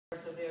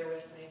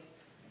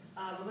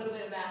A little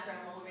bit of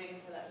background while we're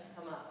waiting for that to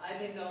come up. I've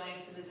been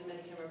going to the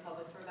Dominican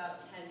Republic for about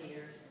 10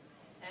 years.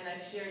 And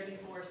I've shared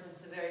before since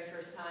the very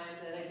first time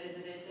that I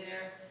visited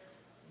there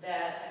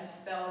that I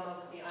fell in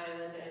love with the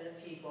island and the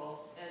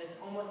people. And it's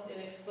almost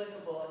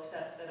inexplicable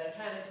except that I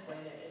can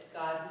explain it. It's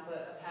God who put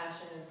a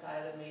passion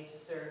inside of me to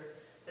serve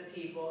the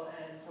people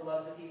and to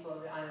love the people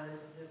of the island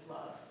with his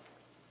love.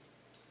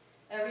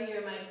 Every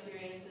year my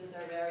experiences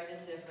are varied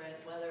and different,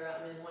 whether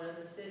I'm in one of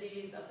the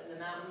cities, up in the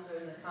mountains, or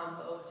in the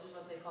Campo, which is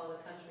what they call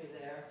the country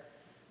there.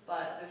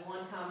 But there's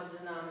one common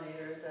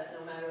denominator, is that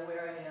no matter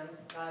where I am,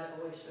 God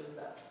always shows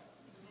up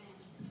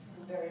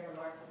in very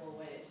remarkable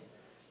ways.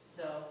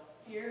 So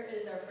here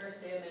is our first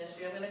day of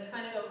ministry. I'm going to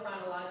kind of go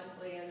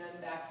chronologically and then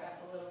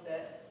backtrack a little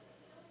bit.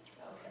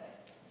 Okay.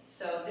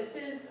 So this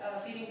is a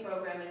feeding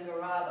program in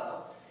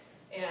Garabo.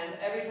 And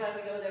every time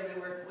we go there, we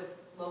work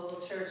with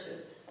local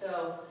churches.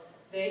 So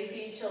they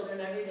feed children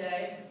every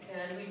day,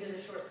 and we did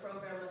a short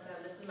program with them.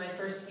 This is my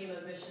first team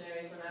of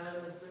missionaries when I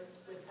went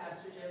with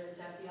Pastor Jim in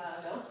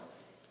Santiago.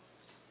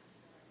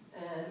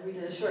 And we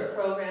did a short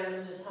program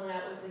and just hung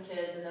out with the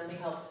kids, and then we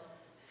helped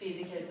feed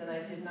the kids, and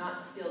I did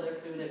not steal their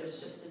food. It was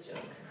just a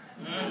joke.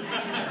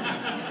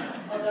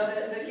 Although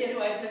the kid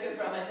who I took it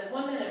from, I said,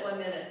 1 minute, 1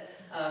 minute.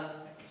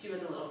 She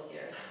was a little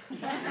scared.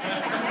 Okay,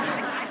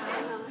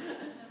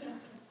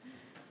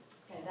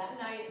 that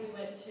night we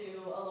went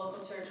to a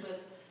local church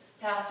with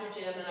Pastor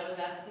Jim, and I was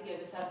asked to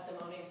give a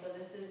testimony. So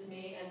this is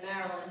me and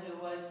Marilyn,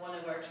 who was one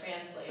of our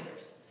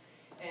translators.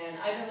 And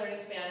I've been learning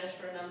Spanish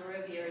for a number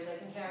of years. I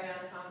can carry on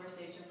a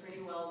conversation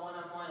pretty well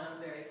one-on-one. I'm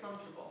very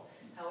comfortable.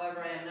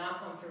 However, I am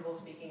not comfortable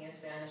speaking in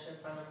Spanish in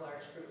front of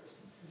large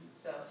groups.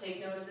 So take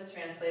note of the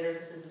translator,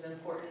 because this is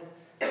important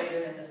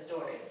later in the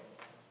story.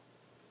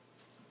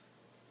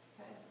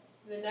 Okay.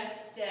 The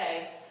next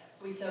day,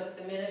 we took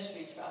the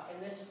ministry truck,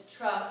 and this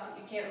truck,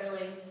 you can't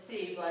really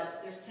see,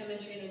 but there's Tim and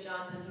Trina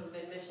Johnson, who have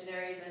been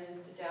missionaries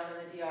down in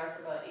the DR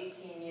for about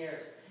 18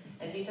 years.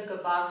 And he took a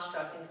box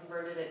truck and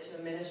converted it to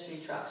a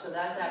ministry truck. So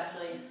that's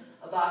actually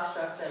a box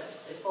truck that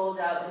it folds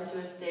out into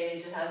a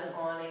stage. It has an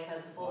awning, it has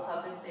a full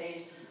puppet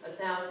stage, a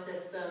sound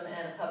system,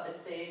 and a puppet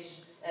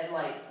stage and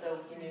lights. So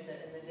you can use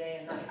it in the day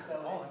and night.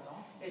 So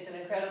it's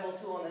an incredible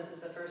tool, and this is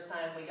the first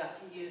time we got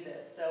to use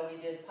it. So we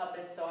did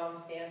puppets,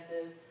 songs,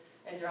 dances,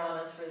 and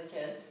dramas for the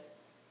kids.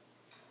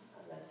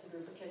 That's the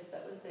group of kids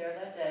that was there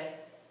that day.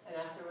 And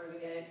afterward, we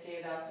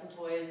gave out some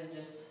toys and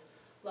just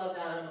loved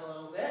on them a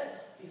little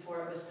bit before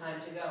it was time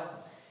to go.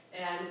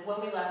 And when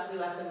we left in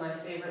my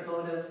favorite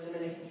mode of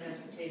Dominican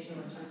transportation,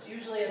 which was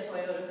usually a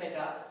Toyota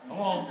pickup.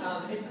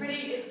 It's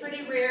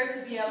pretty rare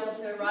to be able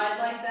to ride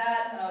like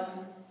that.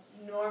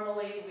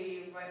 Normally,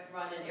 we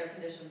run in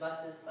air-conditioned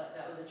buses, but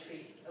that was a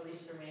treat, at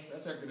least for me.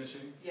 That's air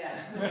conditioning. Yeah,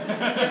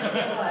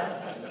 it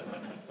was.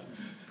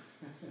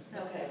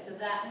 Okay, so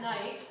that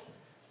night,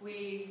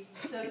 we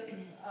took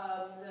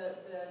the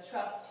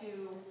truck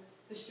to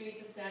the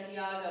streets of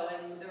Santiago,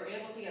 and they were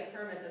able to get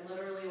permits, and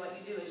literally what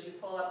you do is you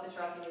pull up the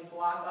truck and you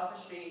block off a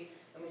street,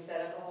 and we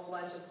set up a whole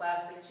bunch of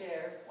plastic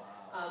chairs.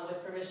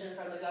 With permission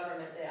from the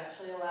government. They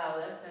actually allow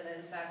this and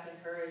in fact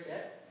encourage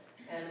it,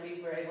 and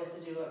we were able to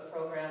do a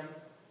program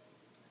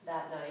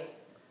that night.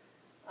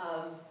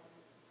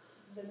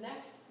 The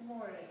next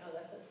morning,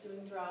 that's us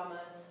doing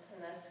dramas,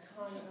 and that's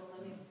Conrad.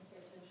 Let me,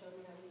 here, Tim, show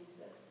me how to use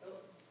it.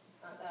 Oh,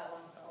 not that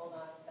one, hold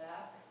on,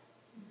 back.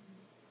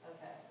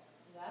 Okay,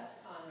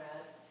 that's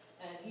Conrad,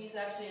 and he's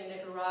actually a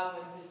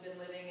Nicaraguan who's been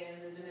living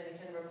in the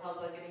Dominican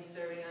Republic, and he's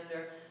serving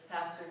under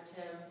Pastor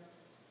Tim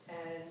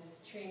and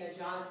Trina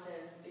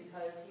Johnson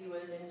because he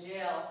was in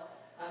jail.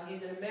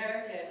 He's an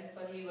American,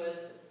 but he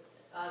was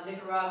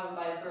Nicaraguan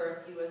by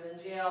birth. He was in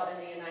jail in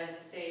the United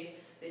States.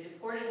 They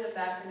deported him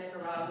back to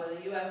Nicaragua.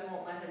 The U.S.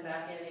 won't let him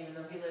back in, even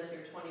though he lived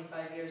here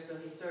 25 years, so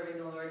he's serving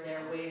the Lord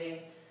there, waiting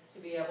to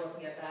be able to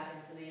get back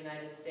into the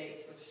United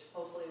States, which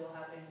hopefully will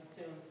happen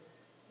soon,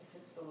 if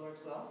it's the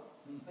Lord's will.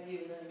 But he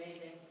was an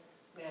amazing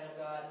man of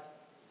God.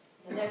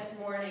 The next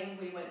morning,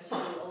 we went to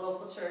a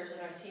local church,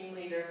 and our team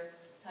leader,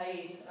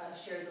 Thais,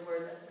 shared the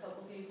word. That's a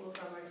couple people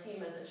from our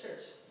team at the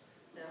church.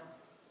 No.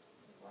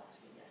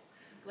 Yes.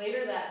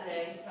 Later that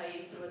day,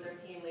 Thais, who was our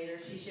team leader,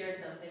 she shared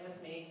something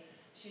with me.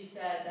 She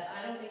said that,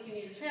 I don't think you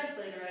need a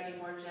translator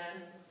anymore,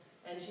 Jen.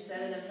 And she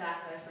said, and in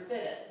fact, I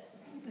forbid it.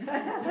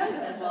 And I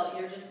said, well,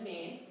 you're just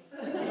mean.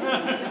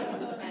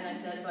 And I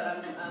said, but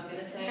I'm going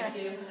to thank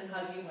you and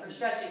hug you for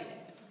stretching me.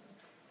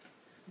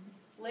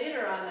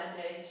 Later on that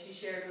day, she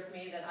shared with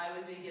me that I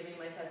would be giving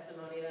my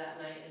testimony that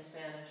night in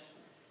Spanish.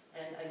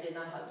 And I did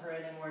not hug her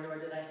anymore, nor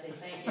did I say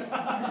thank you.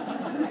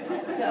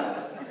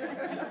 So,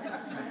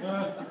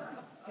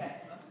 okay,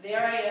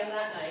 there I am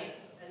that night,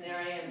 and there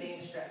I am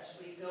being stretched.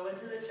 We go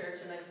into the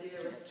church, and I see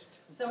there was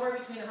somewhere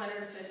between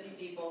 150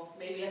 people,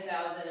 maybe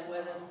 1,000. It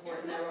wasn't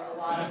important. There were a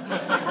lot of people.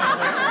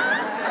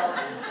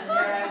 And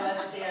there I was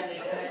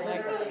standing, and I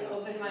literally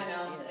opened my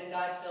mouth, and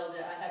God filled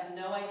it. I have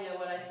no idea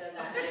what I said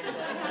that day,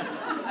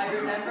 but I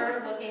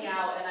remember looking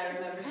out, and I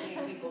remember seeing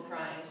people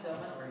crying, so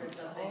it must have been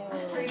something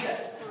pretty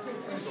good.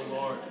 Praise the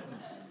Lord.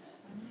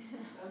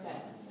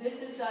 Okay,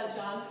 this is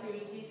John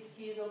Cruz.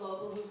 He's a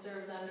local who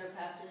serves under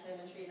Pastor Tim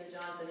and Trina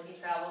Johnson. He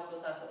travels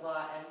with us a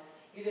lot, and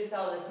you just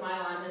saw the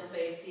smile on his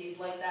face. He's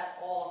like that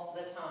all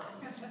the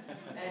time.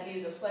 And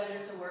he's a pleasure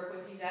to work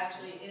with. He's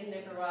actually in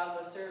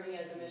Nicaragua serving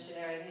as a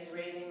missionary, and he's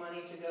raising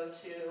money to go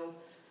to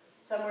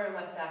somewhere in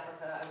West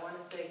Africa. I want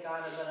to say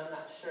Ghana, but I'm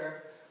not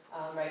sure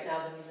right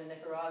now, but he's in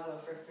Nicaragua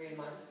for 3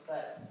 months.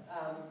 But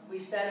we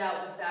set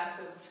out with sacks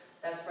of,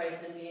 that's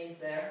rice and beans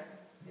there.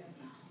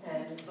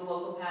 And the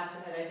local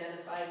pastor had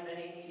identified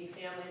many needy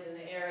families in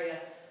the area,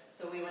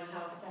 so we went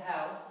house to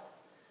house.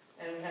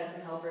 And we had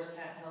some helpers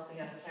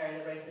helping us carry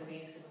the rice and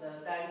beans, because the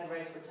bags of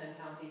rice were 10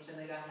 pounds each, and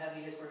they got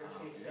heavy as we're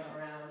traipsing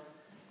around.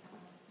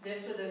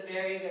 This was a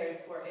very, very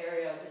poor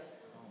area. I'll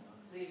just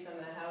leave some of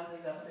the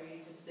houses up for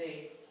you to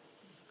see.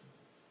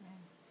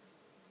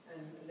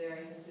 And there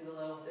you can see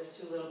there's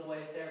 2 little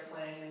boys there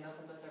playing in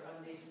nothing but their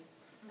undies.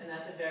 And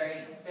that's a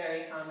very,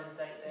 very common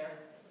sight there.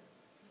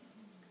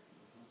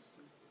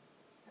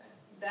 Okay.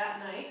 That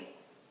night,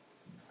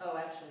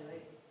 actually,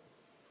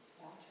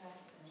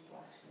 backtrack and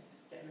watch me,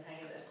 getting the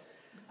hang of this.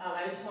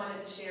 I just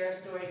wanted to share a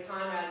story.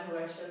 Conrad, who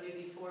I showed you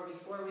before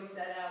we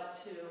set out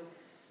to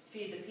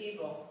feed the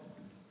people,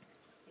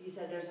 he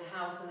said there's a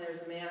house and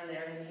there's a man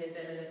there, and he had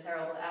been in a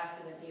terrible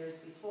accident years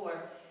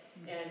before,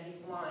 and he's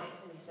blind.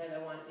 And he said,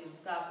 I want you to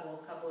stop, will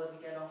a couple of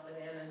you get off the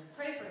van and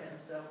pray for him?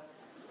 So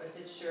I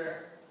said,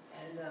 sure.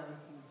 And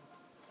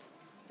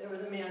there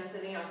was a man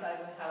sitting outside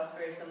of the house,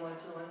 very similar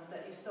to the ones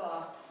that you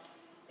saw,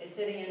 is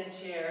sitting in a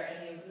chair,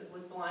 and he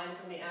was blind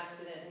from the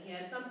accident, and he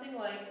had something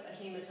like a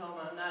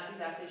hematoma. I'm not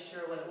exactly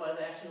sure what it was.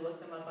 I actually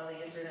looked them up on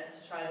the internet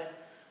to try to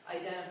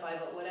identify,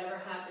 but whatever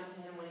happened to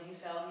him when he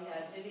fell, he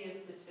had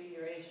hideous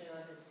disfiguration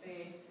on his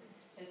face,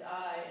 his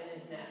eye, and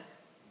his neck.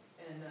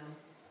 And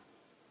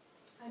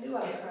I knew I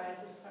would cry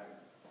at this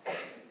part.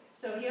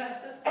 So he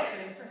asked us to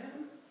pray for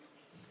him,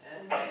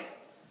 and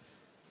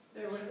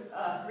there were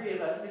 3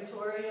 of us,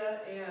 Victoria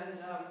and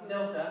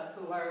Nilsa,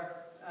 who are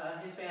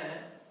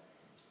Hispanic.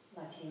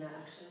 Latina,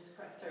 actually, is the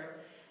correct term.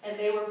 And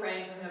they were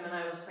praying for him, and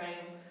I was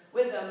praying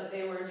with them, but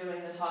they were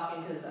doing the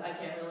talking, because I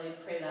can't really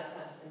pray that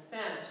fast in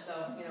Spanish. So,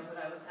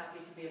 but I was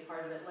happy to be a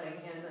part of it, laying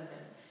hands on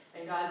him.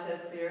 And God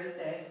said, clear as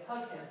day,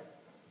 hug him.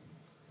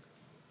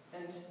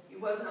 And he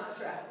was not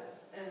attractive.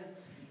 And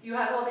you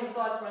have all these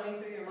thoughts running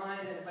through your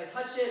mind, and if I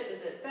touch it,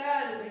 is it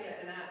bad? Is it good?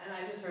 And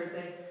I just heard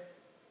say,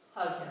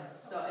 hug him.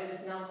 So I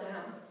just knelt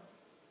down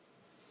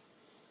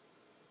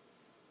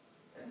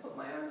and put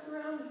my arms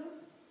around him.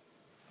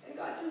 And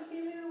God just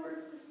gave me the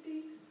words to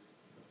speak,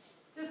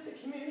 just to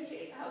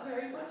communicate how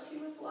very much he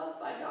was loved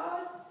by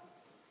God.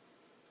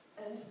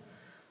 And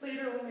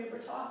later when we were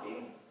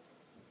talking,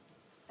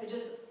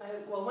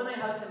 when I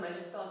hugged him, I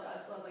just felt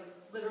God's love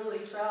literally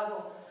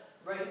travel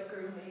right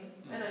through me.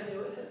 And I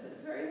knew it had been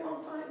a very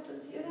long time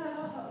since he had had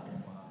a hug.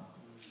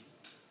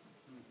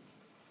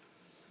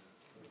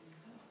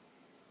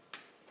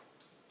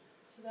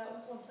 So that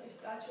was one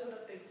place God showed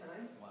up big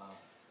time. Wow.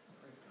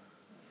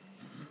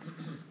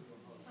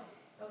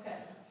 Okay.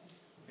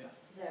 Yeah.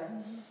 There.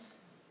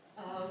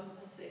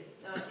 Let's see.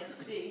 Now I can't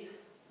see.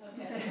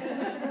 Okay.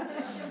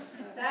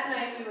 That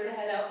night we were to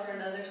head out for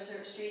another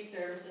street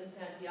service in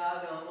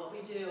Santiago, and what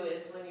we do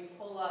is when you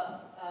pull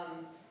up,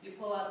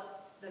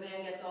 the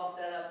van gets all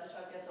set up, the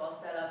truck gets all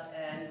set up,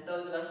 and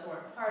those of us who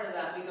aren't part of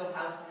that, we go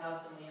house to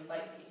house and we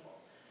invite people.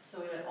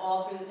 So we went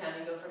all through the town.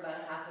 You go for about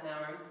a half an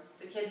hour.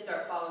 The kids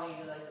start following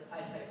you like the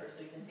Pied Piper,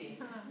 so you can see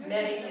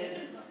many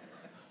kids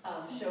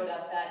showed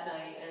up that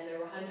night, and there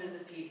were hundreds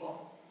of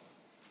people.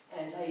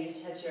 And I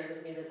had shared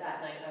with me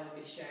that night I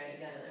would be sharing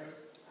again, and there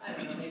was, I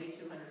don't know, maybe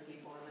 200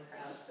 people in the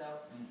crowd. So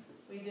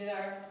we did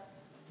our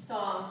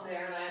songs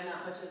there, and I am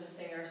not much of a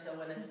singer, so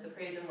when it's the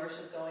praise and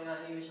worship going on,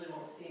 you usually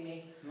won't see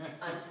me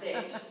on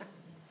stage.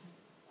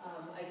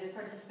 I did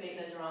participate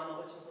in a drama,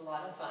 which was a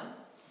lot of fun.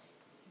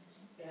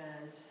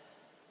 And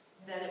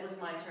then it was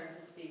my turn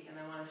to speak, and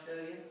I want to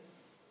show you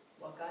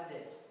what God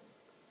did.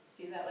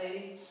 See that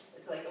lady?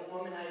 It's like a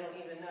woman I don't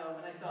even know.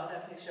 When I saw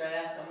that picture, I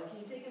asked someone, can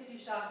you take a few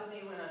shots of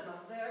me when I'm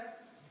up there?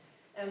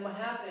 And what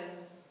happened,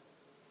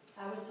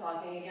 I was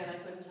talking, again,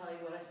 I couldn't tell you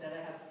what I said.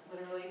 I have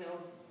literally no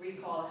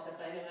recall, except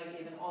I knew I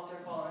gave an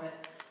altar call, and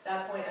at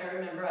that point I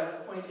remember I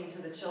was pointing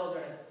to the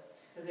children,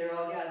 because they were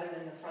all gathered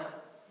in the front.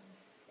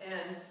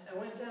 And I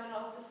went down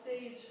off the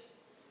stage,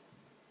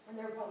 and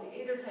there were probably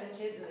 8 or 10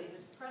 kids, and they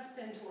just pressed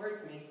in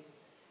towards me.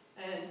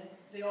 And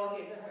they all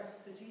gave their hearts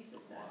to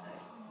Jesus that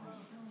night.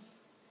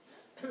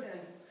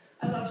 And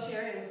I love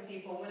sharing with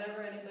people.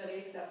 Whenever anybody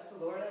accepts the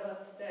Lord, I love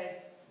to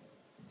say,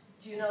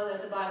 do you know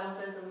that the Bible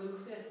says in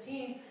Luke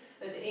 15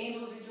 that the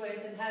angels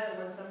rejoice in heaven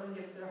when someone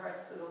gives their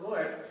hearts to the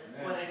Lord?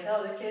 Amen. When I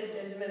tell the kids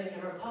in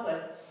Dominican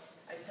Republic,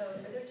 I tell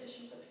them, are there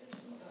tissues up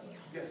here?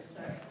 Yes.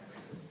 Sorry.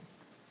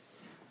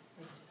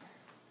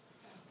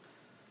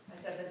 I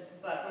said,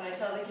 but when I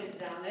tell the kids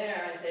down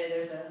there, I say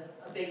there's a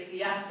big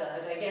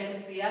fiesta, a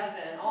gigantic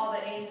fiesta, and all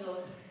the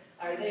angels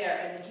are there,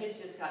 and the kids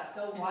just got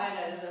so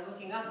wide-eyed, and they're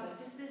looking up like,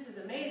 this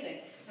is amazing.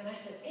 And I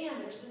said, Ann,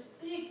 there's this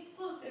big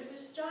book, there's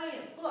this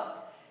giant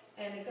book.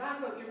 and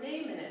God wrote your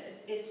name in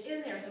it. It's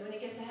in there, so when you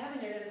get to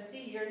heaven, you're going to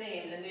see your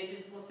name. And they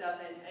just looked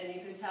up, and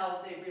you could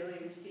tell they really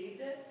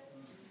received it.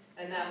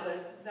 And that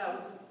was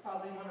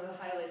probably one of the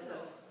highlights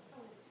of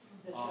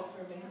the trip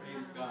for me.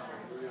 Praise God.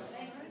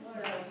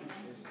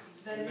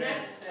 So the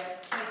next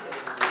step,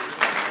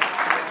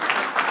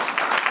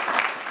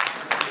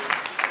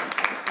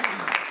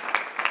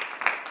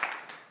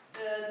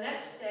 the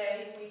next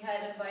day, we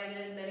had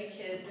invited many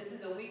kids. This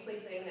is a weekly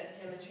thing that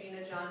Tim and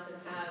Trina Johnson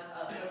have.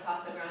 La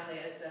Casa Grande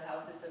is the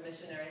house. It's a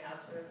missionary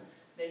house where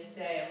they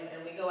stay.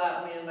 And we go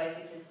out and we invite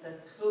the kids to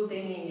Club de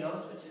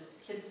Niños, which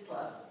is Kids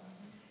Club.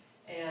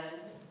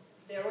 And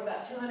there were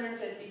about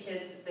 250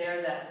 kids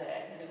there that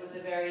day. And it was a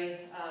very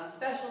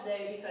special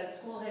day because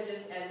school had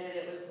just ended.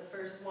 It was the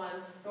first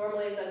one.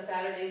 Normally it's on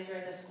Saturdays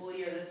during the school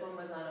year. This one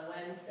was on a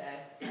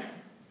Wednesday.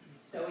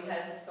 So we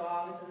had the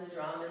songs and the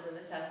dramas and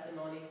the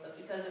testimonies, but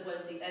because it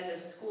was the end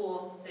of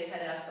school, they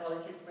had asked all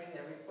the kids to bring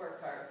their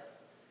report cards.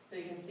 So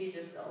you can see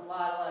just a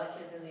lot of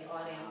kids in the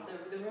audience.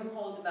 The room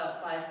holds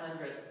about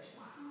 500.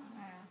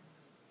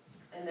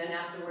 And then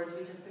afterwards,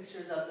 we took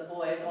pictures of the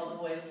boys. All the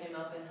boys came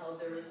up and held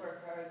their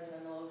report cards, and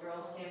then the little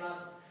girls came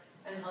up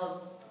and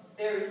held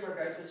their report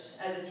cards, which,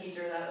 as a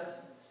teacher, that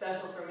was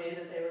special for me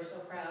that they were so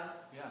proud.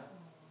 Yeah.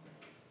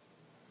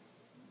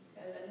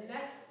 And the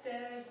next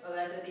day,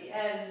 that's at the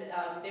end,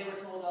 they were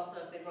told also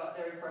if they brought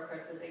their report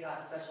cards that they got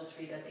a special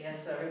treat at the end,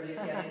 so everybody's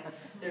getting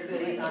their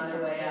goodies on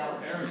their way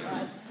out.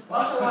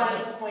 Also wanted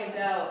to point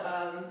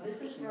out,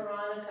 this is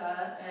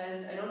Veronica,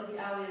 and I don't see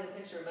Allie in the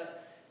picture,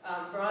 but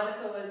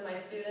Veronica was my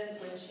student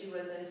when she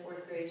was in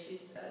 4th grade.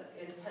 She's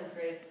in 10th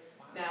grade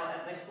now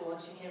at my school,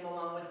 and she came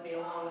along with me,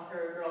 along with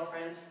her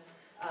girlfriend,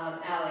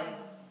 Allie,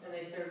 and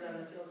they served on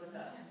the field with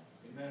us.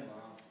 Amen.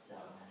 So,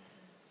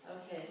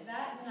 okay,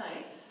 that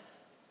night,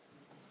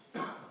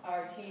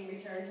 our team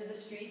returned to the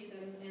streets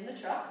in the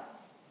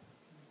truck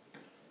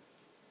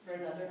for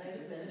another night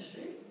of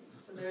ministry.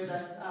 So there's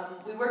us.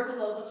 We work with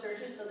local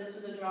churches, so this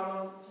was a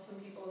drama some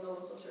people in the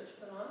local church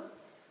put on.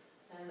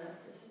 And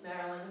that's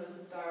Marilyn, who was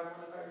the star of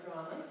one of our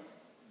dramas.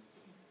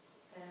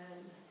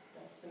 And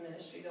that's the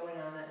ministry going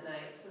on that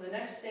night. So the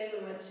next day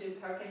we went to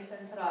Parque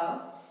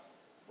Central,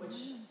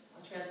 which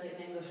I'll translate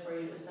in English for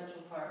you as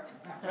Central Park.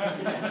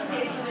 In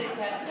case you didn't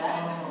catch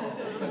that.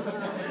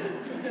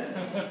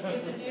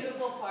 It's a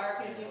beautiful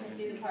park. As you can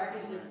see, the park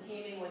is just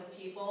teeming with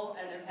people,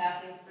 and they're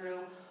passing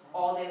through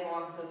all day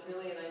long, so it's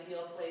really an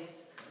ideal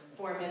place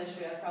for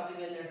ministry. I've probably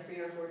been there 3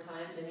 or 4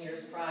 times in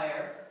years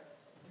prior.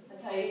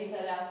 Thais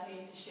had asked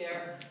me to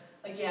share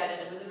again, and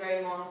it was a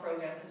very long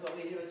program because what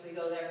we do is we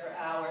go there for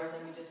hours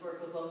and we just work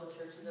with local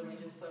churches and we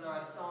just put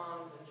on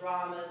songs and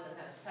dramas and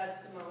have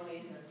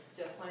testimonies, and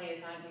so you have plenty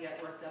of time to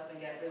get worked up and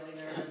get really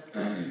nervous.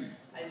 But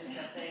I just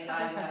kept saying,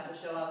 God, you have to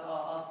show up.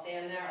 I'll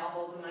stand there, I'll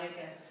hold the mic,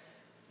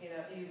 and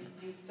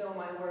you fill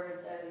my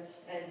words,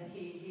 and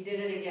he did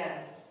it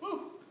again.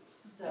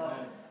 So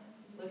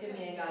look at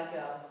me and God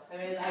go. I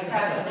mean, I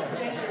grabbed up the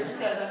pictures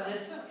because I'm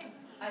just.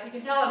 You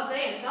can tell I'm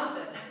saying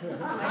something.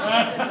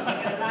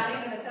 I'm not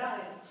even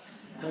Italian.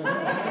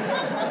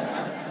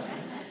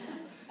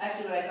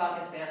 Actually, when I talk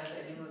in Spanish,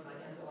 I do move my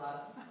hands a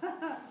lot.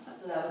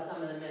 So that was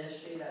some of the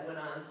ministry that went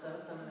on, so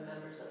some of the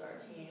members of our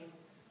team.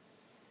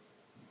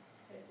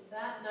 Okay, so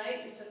that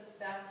night we took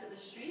back to the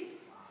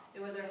streets.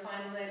 It was our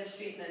final night of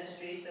street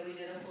ministry, so we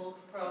did a full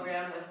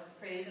program with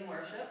praise and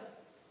worship.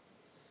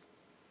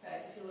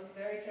 Okay, if you look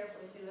very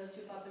carefully, see those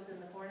 2 puppets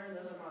in the corner?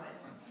 Those are mine.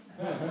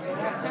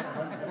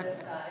 Right on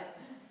this side.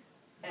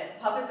 And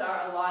puppets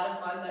are a lot of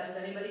fun, but has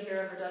anybody here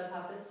ever done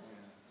puppets?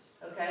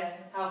 Okay?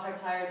 How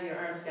tired do your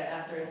arms get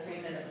after a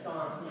 3-minute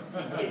song?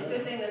 It's a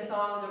good thing the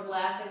songs are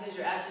blasting because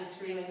you're actually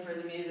screaming for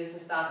the music to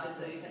stop just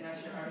so you can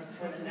rest your arms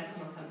before the next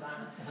one comes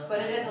on. But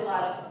it is a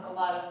lot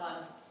of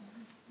fun.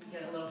 You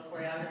get a little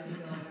choreography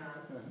going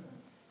on.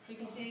 You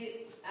can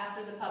see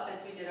after the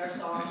puppets we did our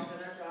songs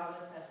and our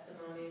dramas,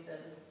 testimonies, and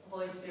the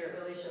Holy Spirit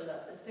really showed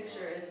up. This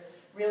picture is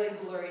really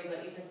blurry,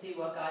 but you can see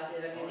what God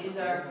did. I mean, these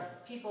are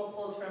people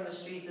pulled from the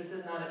streets. This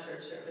is not a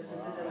church service.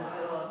 This is in the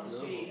middle of the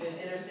street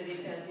in inner city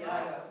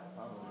Santiago.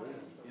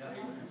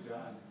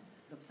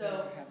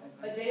 So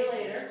a day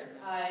later,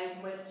 I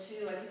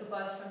took a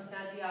bus from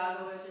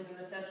Santiago, which is in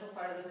the central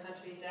part of the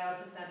country, down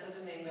to Santo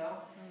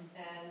Domingo.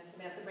 And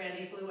Samantha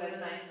Brandi flew in,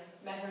 and I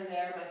met her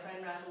there. My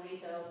friend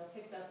Rafaelito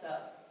picked us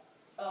up.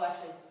 Oh,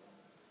 actually,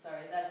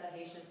 sorry, that's a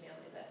Haitian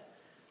family that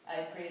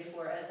I prayed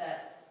for at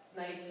that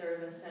night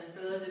service. And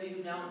for those of you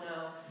who don't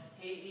know,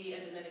 Haiti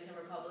and Dominican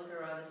Republic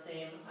are on the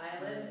same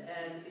island,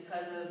 and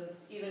because of,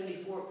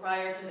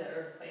 prior to the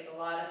earthquake, a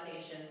lot of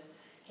Haitians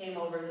came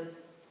over to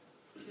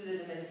the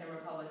Dominican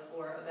Republic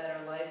for a better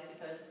life,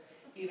 because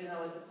even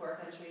though it's a poor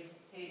country,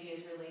 Haiti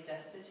is really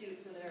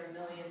destitute, so there are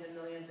millions and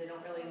millions. They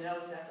don't really know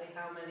exactly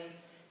how many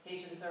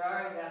Haitians there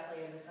are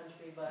exactly in the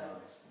country,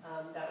 but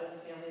that was a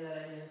family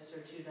that I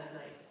ministered to that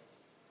night.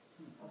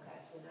 Okay,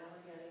 so now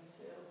we're getting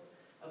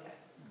to, okay.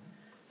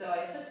 So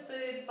I took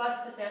the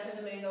bus to Santo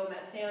Domingo,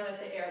 met Sam at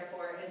the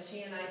airport, and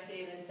she and I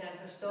stayed in San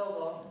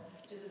Cristobal,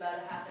 which is about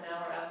a half an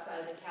hour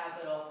outside the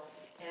capital.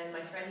 And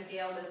my friend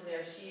Gail lives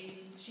there.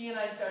 She and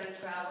I started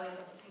traveling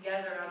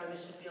together on the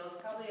mission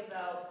field probably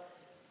about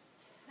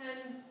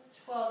 10,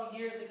 12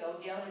 years ago.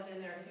 Gail had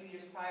been there a few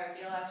years prior.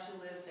 Gail actually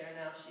lives there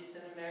now. She's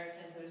an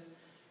American who's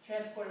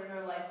transported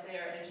her life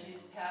there, and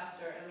she's a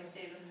pastor, and we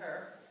stayed with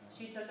her.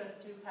 She took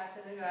us to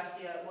Pacta de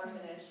Gracia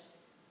orphanage,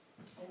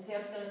 and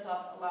Sam's going to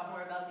talk a lot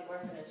more about the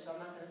orphanage, so I'm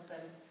not going to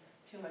spend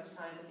too much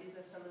time, but these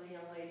are some of the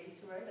young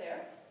ladies who are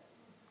there.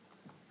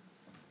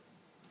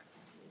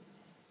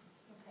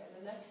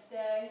 The next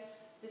day,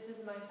 this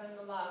is my friend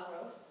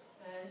Milagros,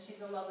 and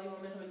she's a lovely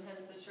woman who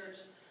attends the church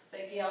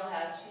that Gail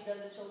has. She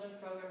does a children's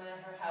program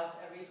at her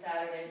house every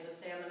Saturday, so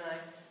Sam and I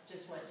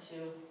just went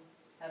to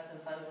have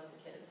some fun with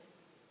the kids.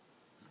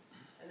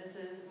 And this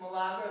is,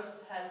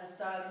 Milagros has a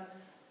son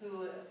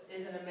who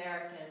is an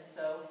American,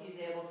 so he's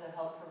able to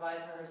help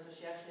provide for her, so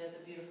she actually has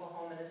a beautiful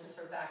home, and this is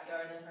her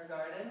backyard and her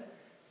garden,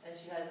 and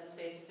she has a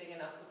space big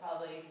enough for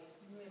probably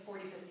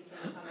 40, 50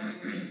 kids come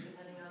every week,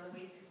 depending on the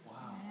week.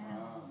 Wow.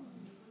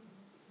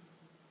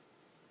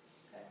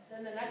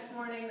 Then the next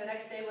morning, the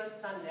next day was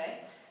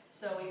Sunday,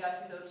 so we got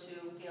to go to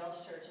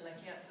Gail's church, and I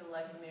can't for the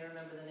life of me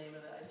remember the name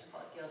of it. I just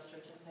call it Gail's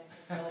Church in San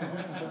Cristobal.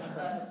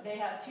 But they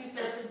have 2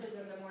 services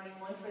in the morning,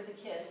 one for the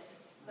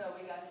kids, so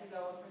we got to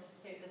go and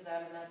participate with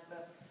them, and that's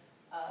the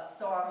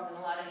songs and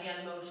a lot of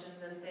hand motions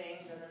and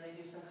things, and then they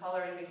do some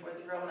coloring before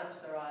the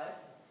grown-ups arrive.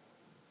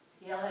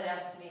 Gail had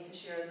asked me to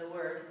share the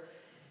word,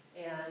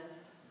 and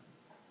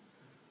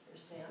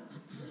here's Sam.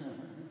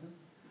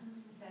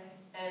 Okay.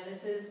 And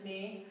this is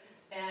me.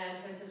 And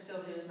Francisco,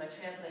 who is my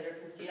translator,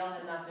 because Gail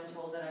had not been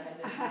told that I had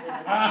been forbidden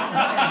to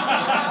translate.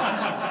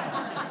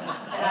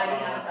 And I did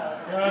not tell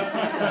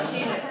her.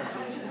 She knew.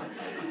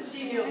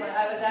 She knew, but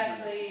I was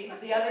actually,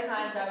 the other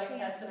times I was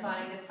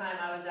testifying, this time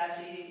I was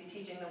actually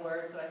teaching the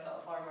word, so I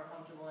felt far more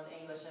comfortable in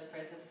English, and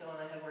Francisco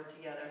and I had worked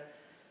together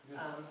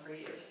for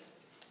years.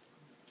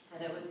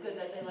 And it was good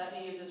that they let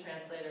me use a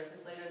translator,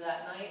 because later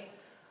that night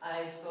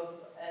I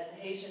spoke at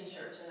the Haitian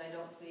church, and I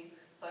don't speak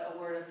but a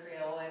word of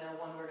Creole. I know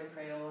one word of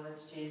Creole, and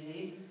it's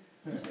Jay-Z,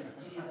 which is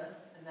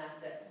Jesus, and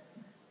that's it.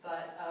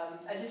 But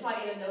I just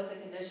want you to note the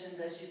conditions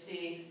as you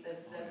see the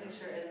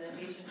picture in the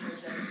Haitian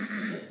church.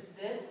 And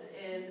this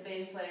is the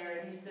bass player,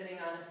 and he's sitting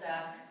on a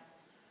sack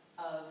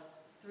of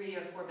 3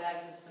 or 4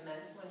 bags of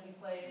cement when he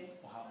plays.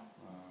 Wow.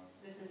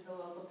 This is the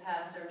local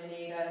pastor,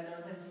 Miniga. I've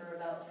known him for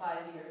about 5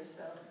 years.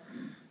 So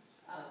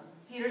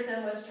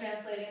Peterson was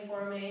translating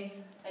for me.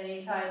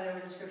 Anytime there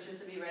was a scripture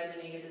to be read,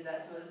 Miniga did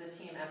that, so it was a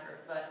team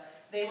effort. But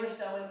they were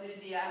so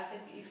enthusiastic.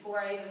 Before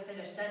I even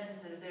finished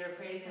sentences, they were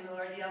praising the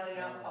Lord, yelling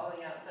out,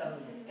 calling out. So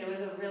it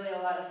was really a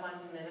lot of fun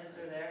to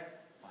minister there.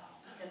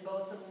 In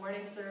both the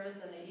morning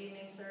service and the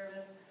evening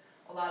service,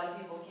 a lot of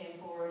people came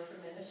forward for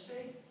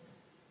ministry.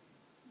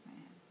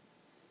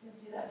 You can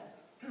see that's,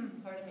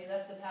 pardon me,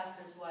 that's the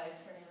pastor's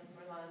wife. Her name is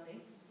Merlandi.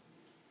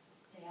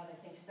 They have, I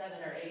think, 7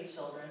 or 8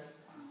 children.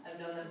 I've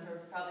known them for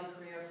probably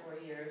 3 or 4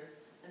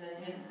 years. And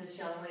then this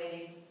young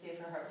lady gave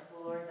her heart to the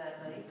Lord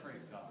that night.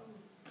 Praise God.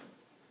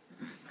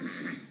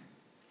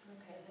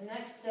 Okay, the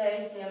next day,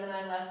 Sam and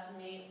I left to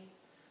meet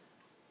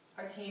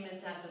our team in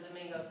Santo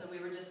Domingo. So we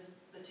were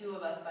just the 2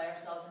 of us by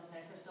ourselves in San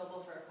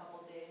Cristobal for a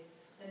couple days.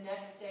 The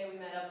next day, we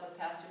met up with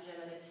Pastor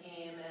Jim and a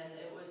team, and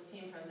it was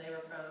they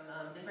were from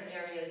different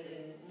areas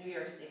in New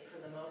York State for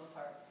the most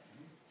part.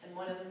 And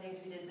one of the things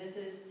we did, this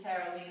is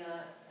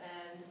Carolina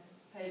and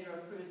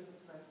Pedro Cruz.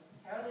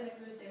 Carolina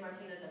Cruz de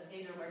Martinez and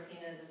Pedro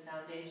Martinez's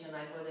foundation,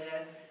 I go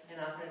there and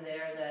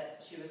aprender, that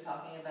she was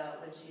talking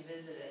about when she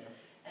visited.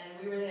 And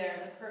we were there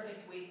the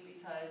perfect week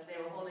because they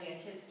were holding a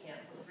kids camp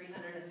with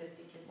 350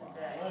 kids a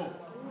day.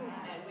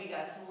 And we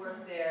got to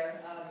work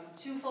there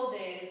 2 full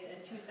days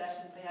and 2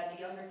 sessions. They had the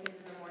younger kids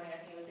in the morning,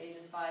 I think it was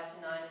ages 5 to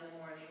 9 in the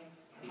morning,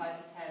 5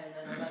 to 10, and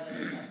then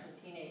 11 up to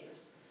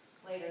teenagers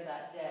later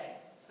that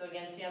day. So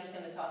again, Sam's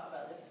going to talk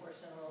about this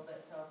portion a little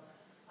bit, so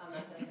I'm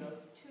not going to go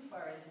too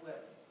far into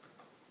it.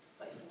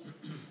 But you can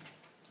just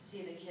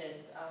see the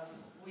kids.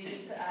 We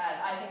just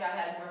had, I think I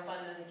had more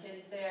fun than the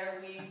kids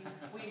there. We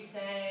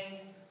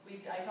sang,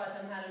 I taught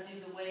them how to do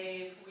the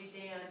wave, we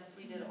danced,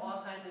 we did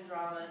all kinds of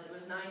dramas. It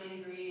was 90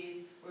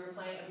 degrees. We were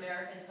playing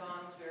American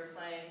songs, we were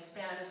playing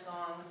Spanish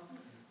songs.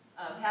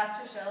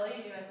 Pastor Shelley,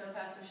 you guys know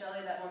Pastor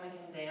Shelley, that woman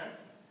can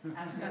dance.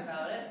 Ask her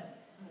about it.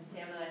 And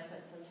Sam and I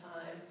spent some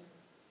time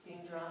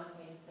being drama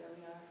queens, there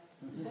we are.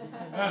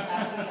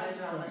 Acting in a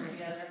drama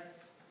together.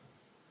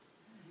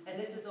 And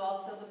this is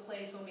also the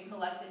place when we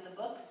collected the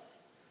books.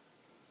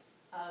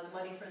 The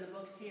money for the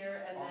books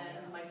here, and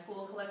then my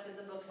school collected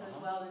the books as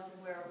well. This is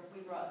where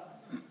we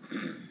brought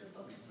the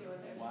books to,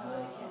 and there's some of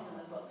the kids in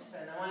the books.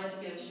 And I wanted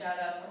to give a shout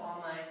out to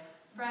all my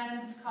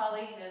friends,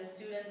 colleagues, and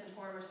students and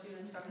former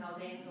students from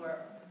Haldane who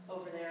are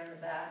over there in the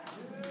back.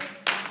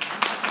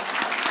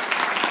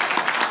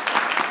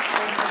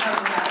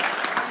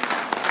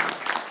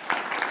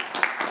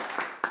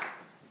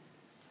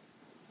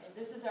 Okay,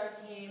 this is our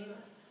team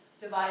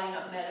dividing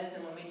up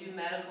medicine. When we do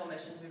medical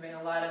missions, we bring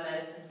a lot of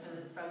medicine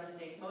from the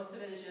States. Most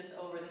of it is just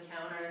over the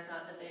counter, and it's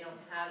not that they don't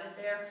have it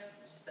there,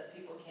 it's just that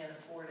people can't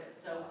afford it.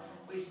 So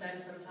we spend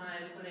some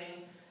time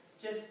putting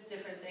just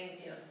different things,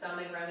 you know,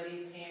 stomach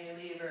remedies, pain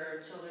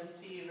reliever, children's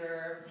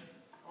fever,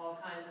 all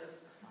kinds of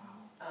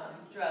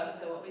drugs.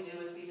 So what we do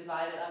is we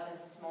divide it up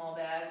into small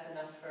bags,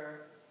 enough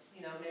for,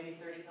 you know, maybe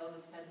 30 pills,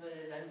 it depends what it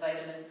is, and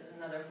vitamins,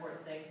 another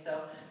important thing.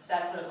 So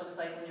that's what it looks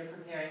like when you're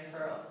preparing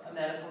for a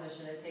medical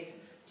mission. It takes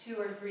 2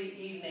 or 3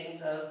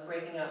 evenings of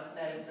breaking up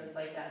medicines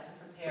like that to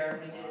prepare.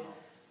 We did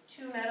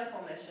 2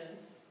 medical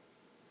missions.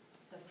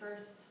 The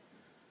first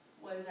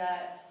was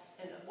at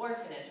an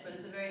orphanage, but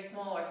it's a very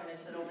small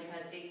orphanage that only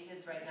has 8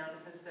 kids right now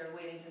because they're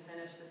waiting to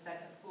finish the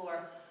 2nd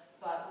floor.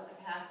 But what the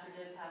pastor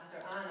did,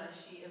 Pastor Anna,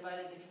 she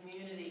invited the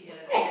community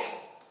in.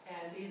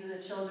 And these are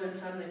the children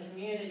from the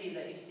community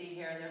that you see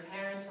here, and their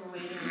parents were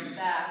waiting in the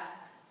back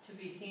to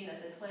be seen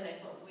at the clinic,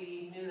 but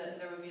we knew that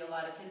there would be a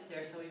lot of kids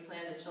there, so we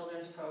planned a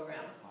children's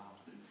program.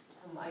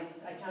 I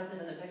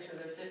counted in the picture,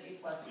 there's 50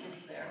 plus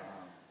kids there.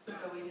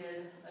 So we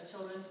did a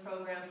children's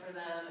program for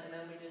them, and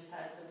then we just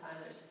had some time,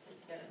 there's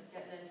kids getting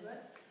into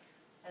it.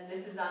 And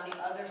this is on the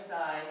other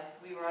side.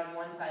 We were on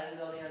one side of the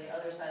building, on the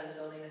other side of the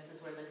building, this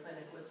is where the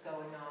clinic was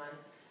going on.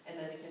 And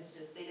then the kids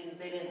just, they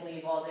didn't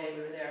leave all day.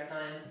 We were there at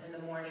 9 in the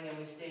morning, and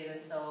we stayed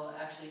until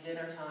actually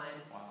dinner time.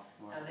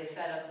 Wow. They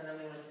fed us, and then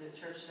we went to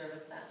church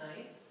service that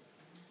night.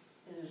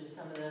 These were just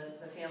some of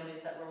the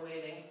families that were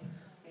waiting.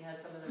 We had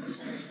some of the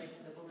missionaries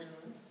making the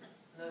balloons.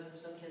 And those were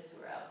some kids who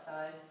were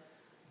outside.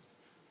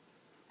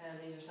 And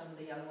these are some of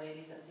the young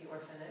ladies at the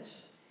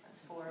orphanage. That's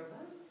 4 of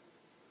them.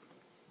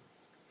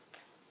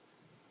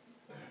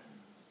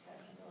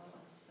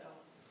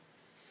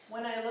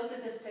 When I looked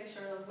at this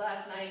picture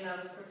last night and I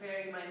was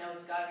preparing my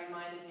notes, God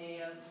reminded me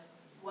of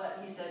what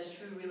he says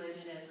true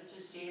religion is, which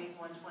is James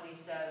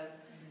 1:27.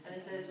 And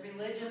it says,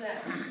 religion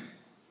that, I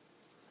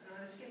know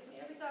this gets me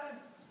every time.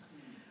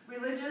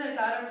 Religion that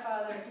God our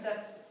Father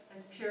accepts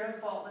as pure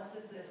and faultless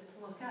as this,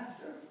 to look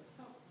after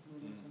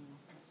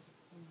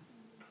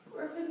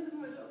orphans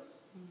and widows.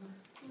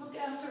 To look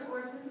after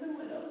orphans and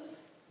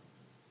widows.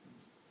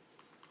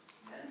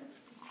 And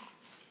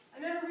I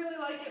never really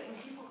like it when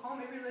people call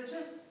me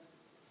religious.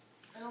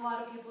 And a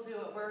lot of people do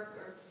at work,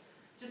 or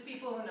just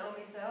people who know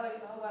me say, oh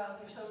wow,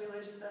 you're so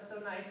religious, that's so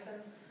nice. And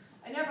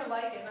I never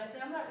like it, and I say,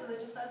 I'm not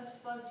religious, I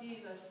just love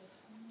Jesus.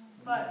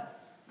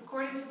 But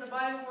according to the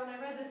Bible, when I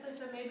read this, I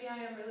said, maybe I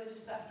am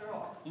religious after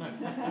all.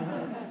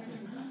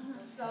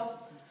 So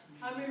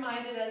I'm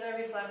reminded as I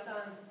reflect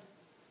on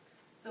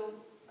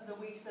the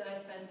weeks that I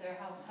spent there,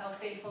 how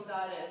faithful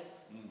God is.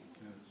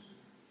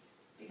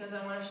 Because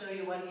I want to show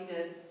you what he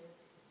did.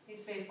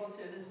 He's faithful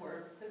to his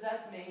word, because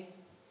that's me.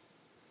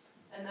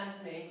 And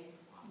that's me.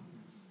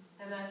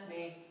 And that's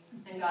me.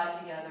 And God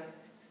together.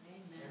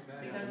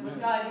 Amen. Because with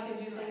God you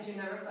can do things you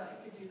never thought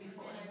you could do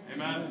before.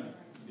 Amen.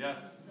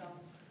 Yes. So,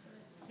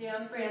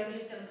 Samantha Brandi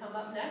is going to come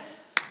up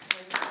next.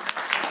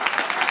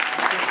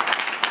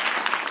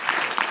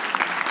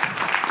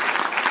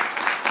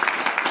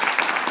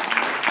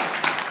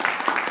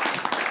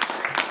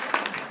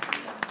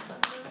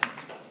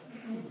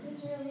 This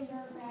is really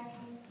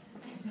nerve-wracking.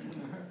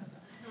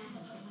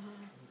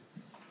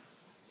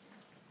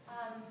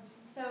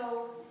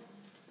 So,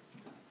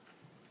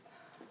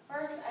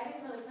 first, I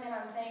didn't really plan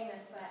on saying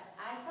this, but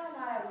I found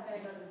out I was going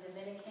to go to the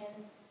Dominican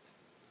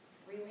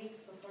 3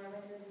 weeks before I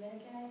went to the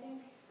Dominican, I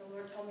think. The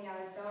Lord told me I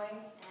was going,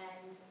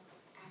 and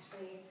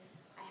actually,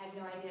 I had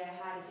no idea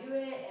how to do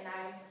it, and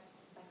I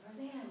was like,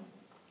 Roseanne,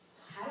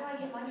 how do I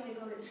get money to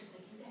go to, she's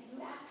like, you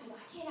ask people,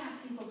 I can't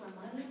ask people for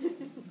money.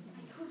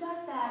 Like, who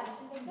does that? And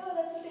she's like, no,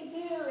 that's what they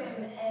do,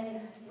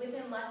 and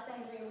within less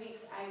than 3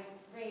 weeks, I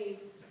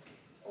raised,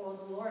 well,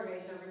 the Lord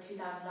raised over $2,000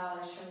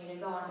 for me to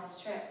go on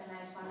this trip, and I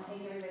just want to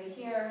thank everybody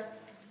here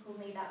who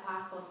made that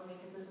possible for me,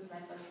 because this is my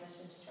first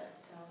missions trip.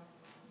 So,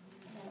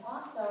 and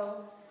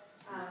also,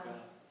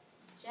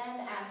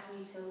 Jen asked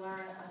me to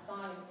learn a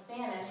song in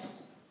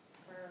Spanish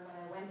for when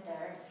I went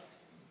there,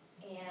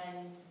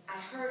 and I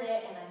heard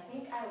it, and I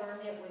think I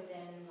learned it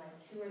within like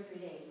 2 or 3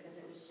 days, because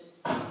it was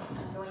just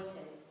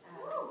anointed.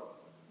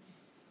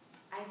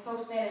 I spoke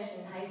Spanish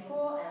in high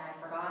school, and I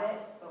forgot it,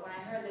 but when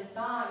I heard this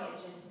song, it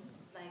just,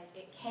 like,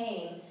 it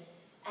came.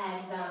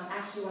 And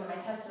actually one of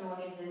my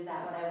testimonies is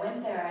that when I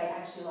went there, I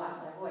actually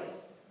lost my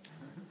voice.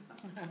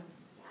 Yeah.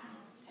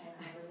 And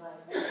I was like,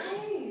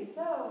 hey,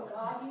 so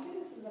God, you knew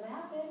this was going to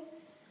happen.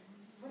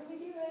 What are we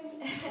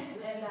doing?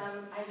 And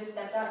I just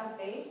stepped out in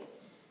faith,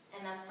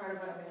 and that's part of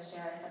what I'm going to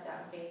share. I stepped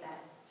out in faith at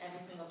every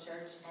single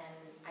church, and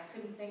I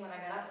couldn't sing when I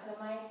got up to the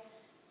mic.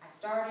 I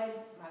started,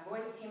 my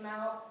voice came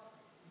out,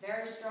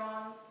 very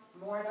strong,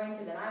 more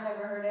anointed than I've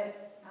ever heard it.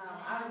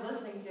 I was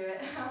listening to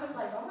it, I was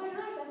like, oh my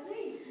gosh, that's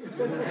me.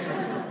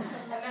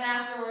 And then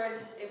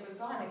afterwards, it was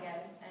gone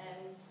again.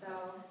 And so,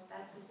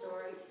 that's the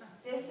story.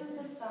 This is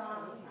the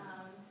song.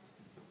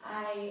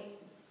 I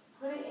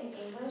put it in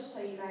English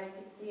so you guys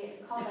could see it.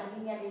 It's called La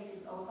Niña de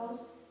tus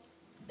Ojos.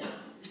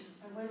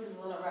 My voice is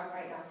a little rough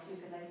right now too,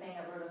 because I sang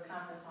at Rhoda's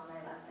conference all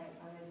night last night,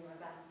 so I'm going to do my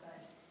best. But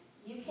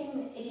you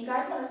can, if you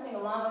guys want to sing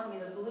along with me,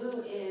 the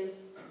blue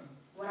is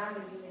what I'm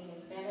going to be singing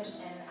in Spanish,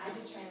 and I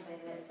just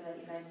translated it so that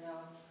you guys know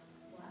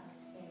what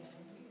I'm singing.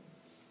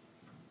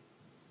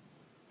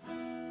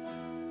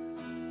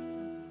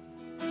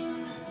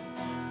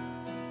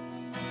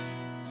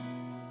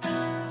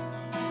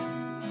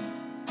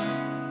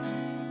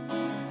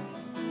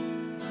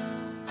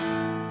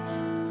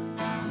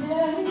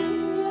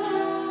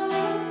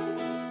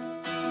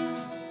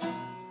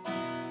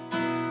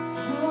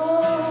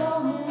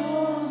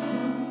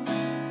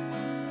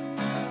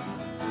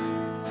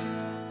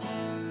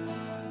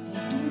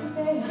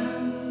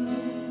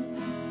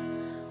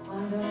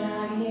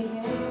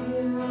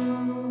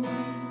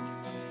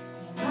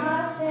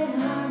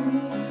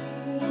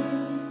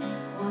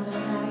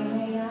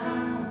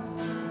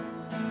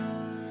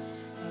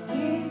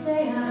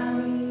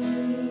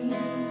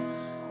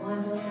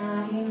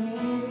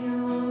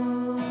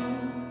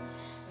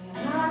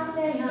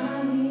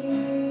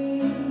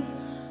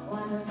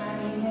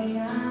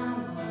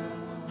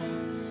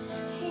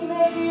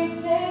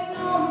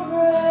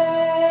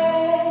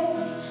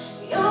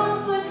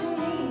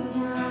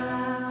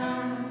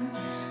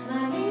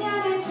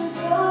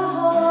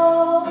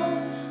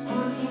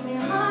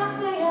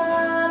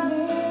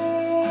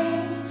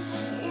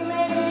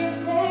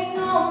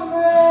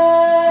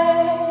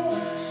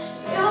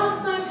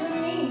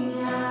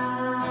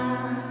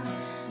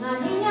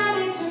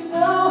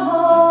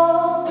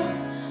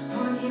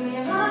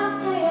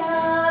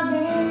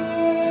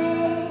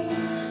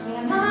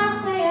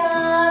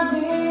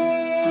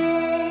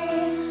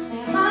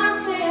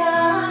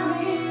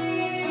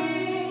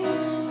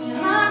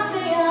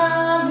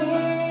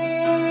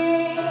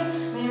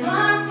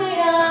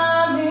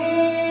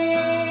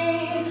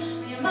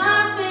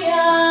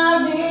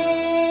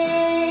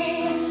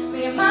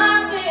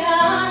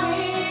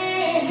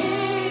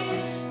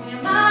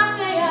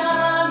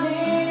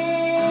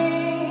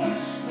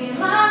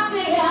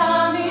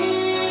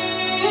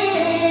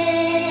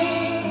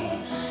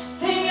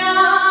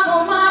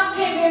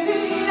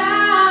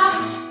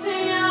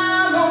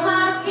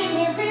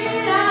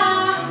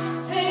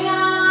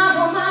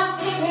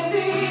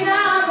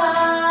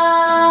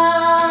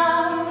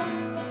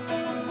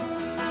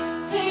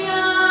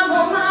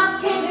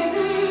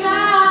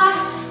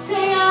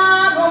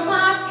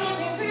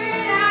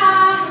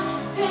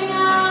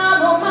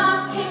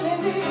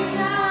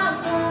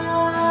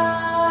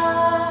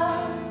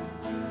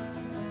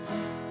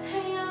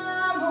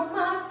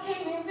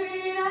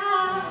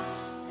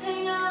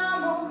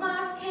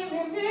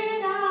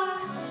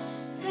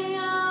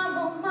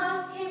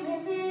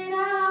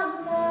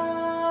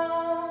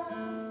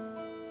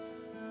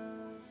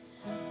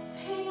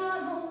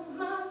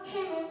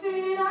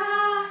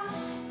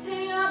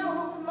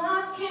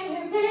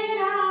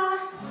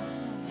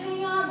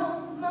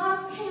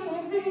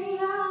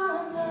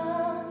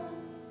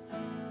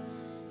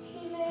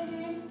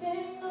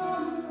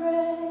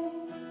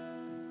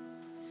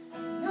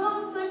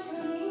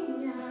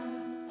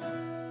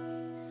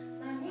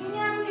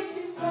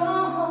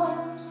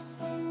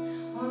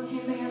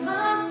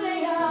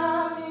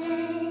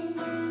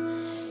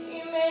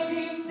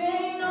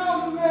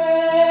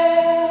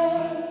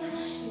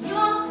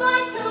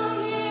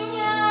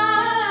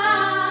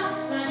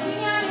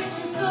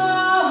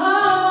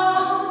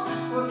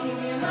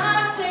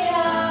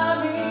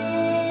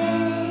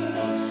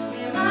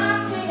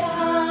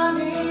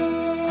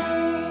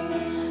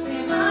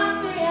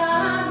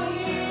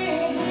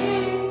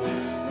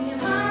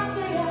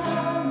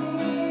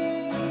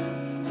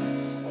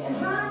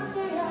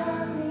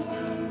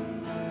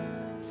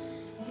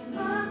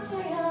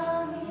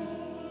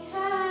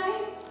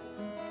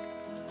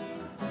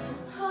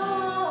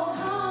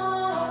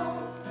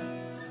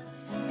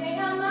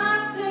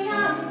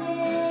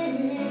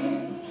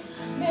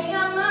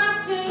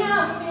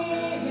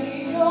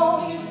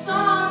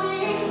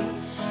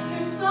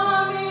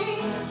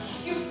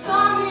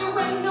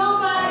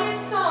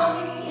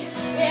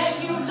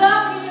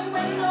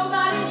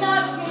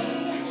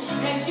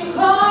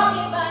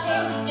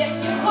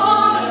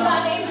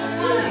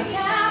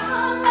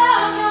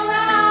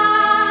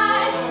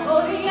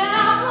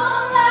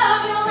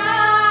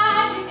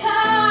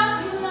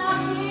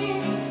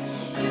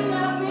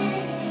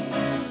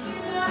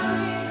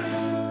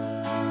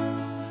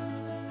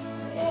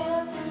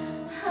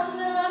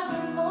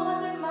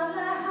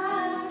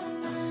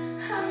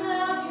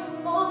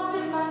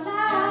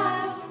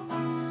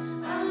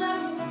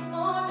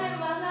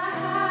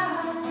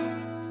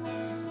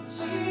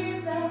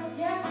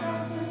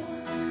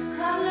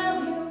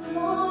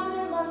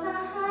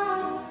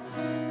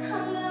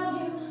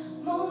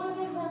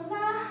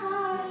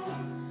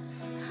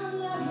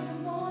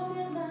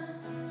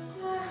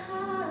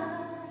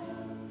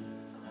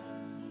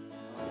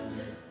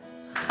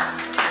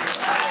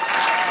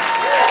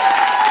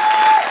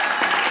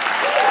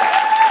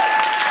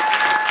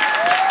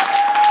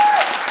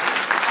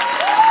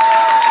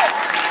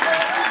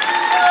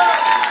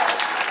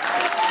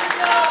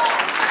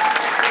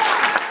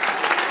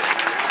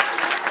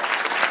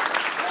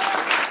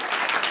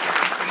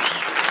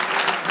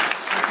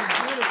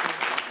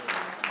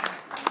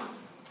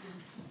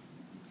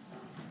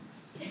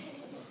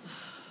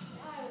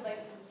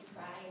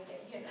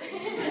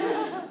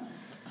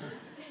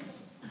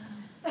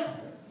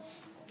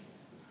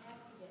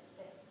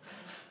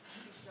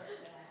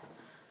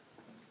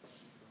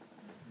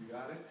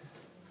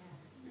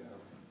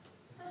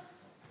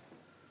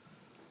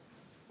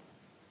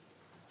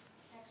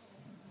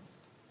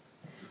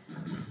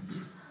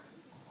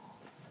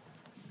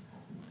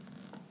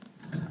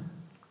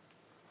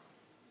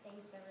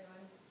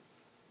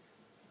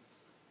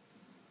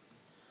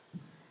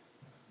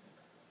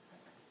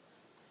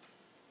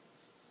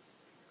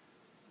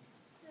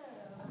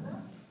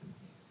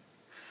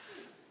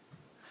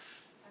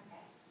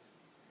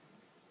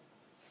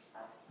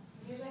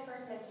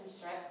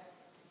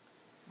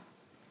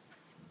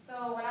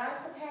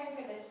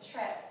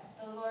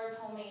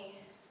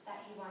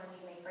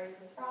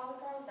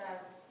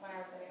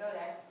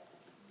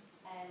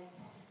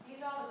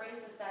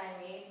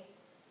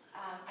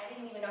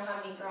 didn't even know how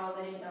many girls,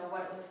 I didn't know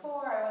what it was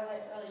for, I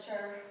wasn't really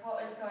sure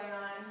what was going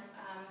on.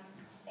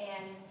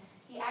 And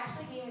he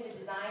actually gave me the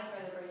design for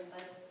the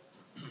bracelets.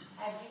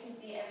 As you can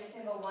see, every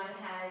single one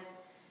has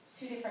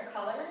 2 different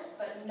colors,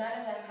 but none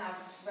of them have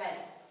red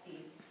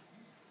beads.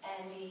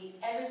 And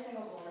every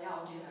single, well, they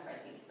all do have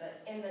red beads,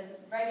 but in the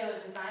regular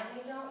design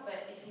they don't,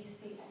 but if you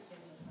see, actually,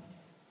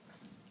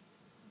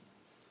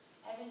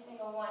 every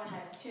single one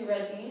has 2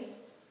 red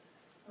beads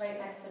right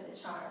next to the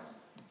charm.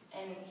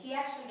 And he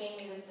actually gave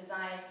me this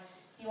design.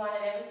 He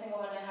wanted every single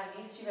one to have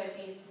these 2 red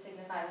beads to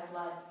signify the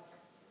blood.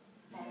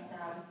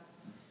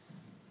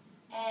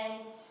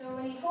 And so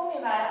when he told me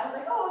about it, I was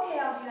like, oh,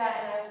 okay, I'll do that.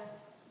 And I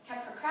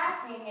kept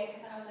procrastinating it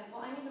because I was like,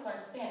 well, I need to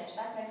learn Spanish.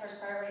 That's my first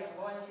priority. I'm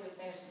going to a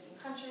Spanish-speaking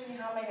country.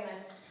 How am I going to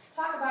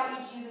talk about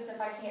you, Jesus, if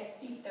I can't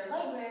speak their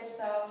language?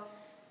 So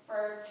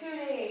for 2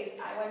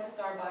 days, I went to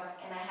Starbucks,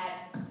 and I had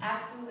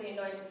absolutely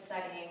anointed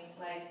studying.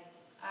 Like,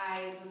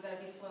 I was going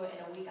to be fluent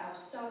in a week. I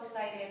was so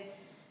excited.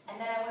 And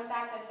then I went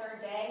back the 3rd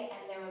day,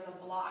 and there was a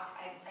block.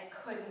 I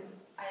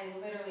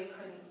literally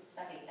couldn't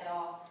study at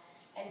all.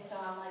 And so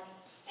I'm like,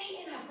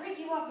 Satan, I break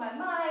you off my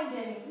mind,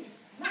 and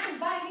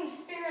mind-binding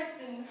spirits,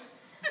 and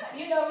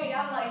you know me,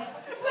 I'm like,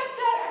 what's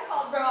that? I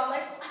called bro, I'm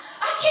like,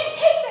 I can't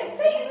take this,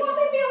 Satan won't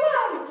leave me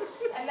alone.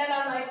 And then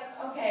I'm like,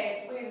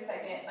 okay, wait a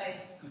second,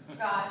 like,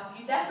 God,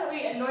 you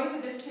definitely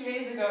anointed this 2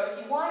 days ago. If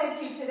you wanted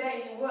to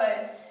today, you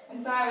would. And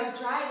so I was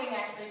driving,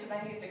 actually, because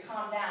I needed to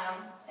calm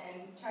down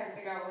and try to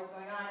figure out what was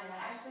going on, and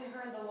I actually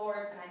heard the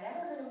Lord, and I never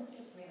heard him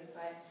speak to me this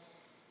way.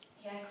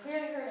 And I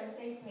clearly heard him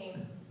say to me,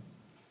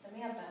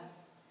 Samantha,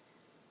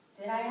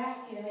 did I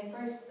ask you to make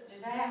bracelets?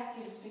 Did I ask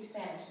you to speak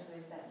Spanish, as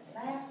I said? Did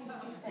I ask you to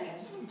speak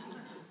Spanish? And I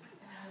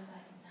was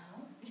like,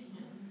 no.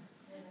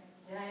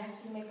 Did I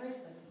ask you to make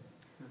bracelets?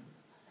 I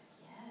was like,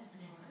 yes,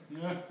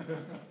 Lord.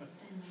 Then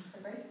make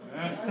the bracelets.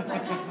 And I was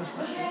like,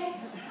 okay.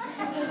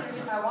 I was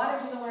like, if I wanted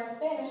you to learn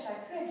Spanish, I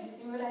could. You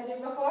see what I did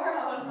before?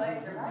 I was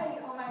like, you're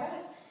right. Oh my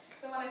gosh.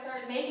 So when I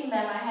started making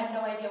them, I had no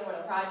idea what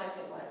a project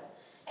it was.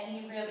 And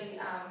he really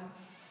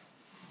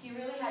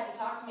had to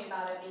talk to me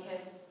about it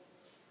because,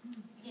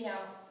 you know,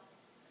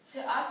 to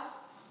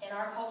us, in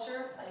our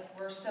culture, like,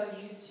 we're so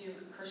used to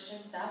Christian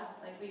stuff.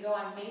 Like, we go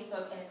on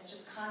Facebook, and it's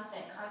just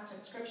constant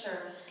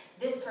scripture.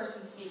 This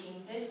person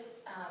speaking,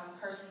 this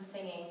person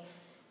singing.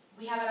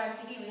 We have it on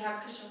TV, we have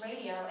Christian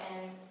radio,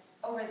 and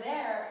over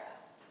there,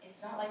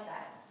 it's not like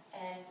that.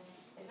 And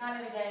it's not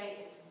every day,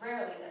 it's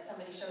rarely that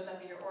somebody shows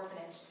up at your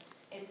orphanage.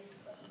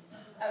 It's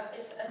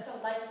a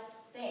life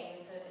thing,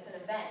 it's an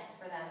event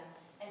for them.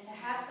 And to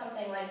have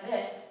something like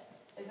this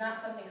is not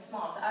something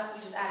small. To us,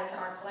 we just add it to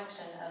our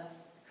collection of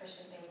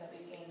Christian things that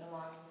we've gained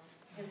along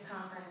this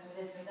conference or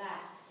this or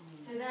that.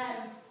 To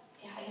them,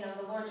 you know,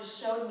 the Lord just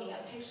showed me a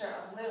picture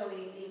of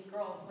literally these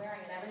girls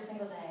wearing it every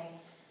single day,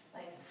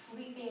 like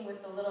sleeping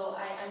with the little,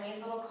 I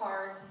made little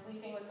cards,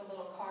 sleeping with the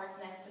little cards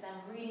next to them,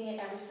 reading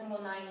it every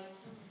single night.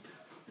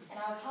 And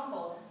I was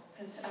humbled,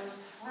 because I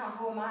was, wow,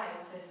 who am I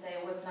to say,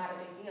 well, it's not a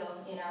big deal,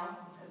 you know,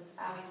 because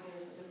obviously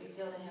this was a big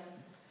deal to him.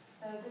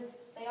 So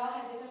they all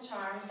had different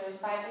charms. There's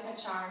 5 different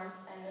charms,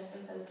 and this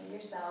one says, be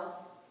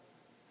yourself.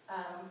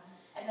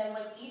 And then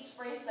with each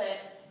bracelet,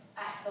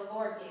 the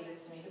Lord gave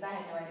this to me because I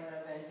had no idea what I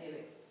was going to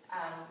do.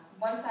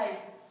 Once I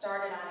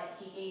started on it,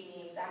 he gave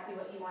me exactly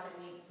what he wanted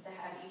me to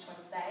have each one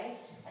say.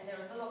 And there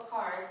were little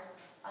cards.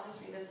 I'll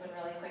just read this one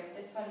really quick.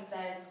 This one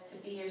says to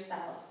be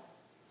yourself.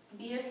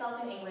 Be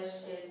yourself in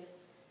English is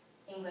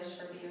English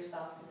for be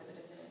yourself, because it would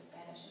have been in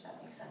Spanish, if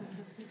that makes sense.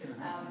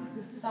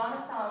 Song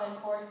of Solomon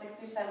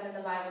 4:6-7 in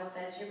the Bible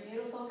says, you're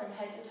beautiful from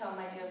head to toe,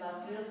 my dear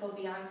love, beautiful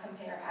beyond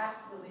compare,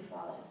 absolutely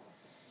flawless.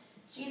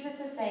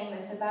 Jesus is saying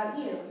this about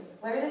you.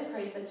 Wear this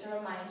bracelet to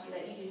remind you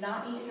that you do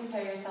not need to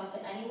compare yourself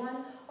to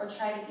anyone or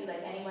try to be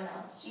like anyone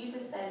else.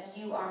 Jesus says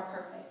you are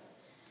perfect.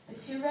 The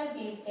 2 red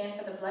beads stand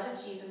for the blood of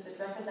Jesus, which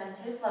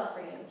represents his love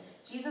for you.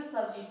 Jesus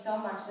loves you so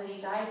much that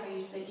he died for you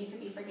so that you could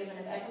be forgiven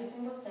of every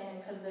single sin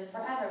and could live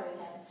forever with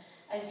him.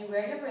 As you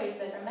wear your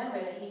bracelet, remember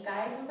that he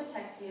guides and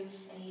protects you,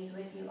 and he is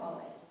with you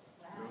always.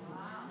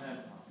 Wow.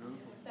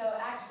 So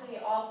actually,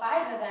 all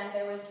 5 of them,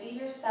 there was be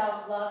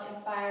yourself, love,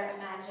 inspire,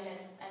 imagine,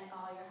 and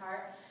follow your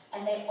heart.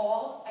 And they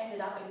all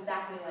ended up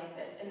exactly like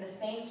this, in the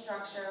same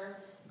structure,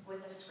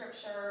 with the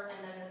scripture,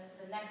 and then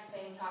the next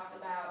thing talked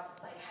about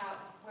like how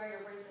wear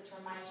your bracelet to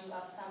remind you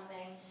of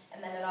something,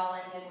 and then it all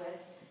ended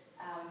with,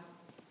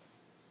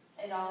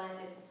 well,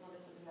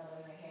 this is another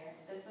one right here.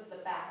 This was the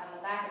back. On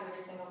the back of every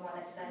single one,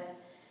 it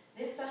says,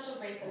 this special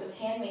bracelet was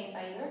handmade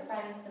by your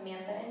friends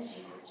Samantha and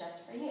Jesus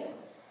just for you.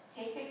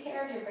 Take good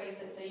care of your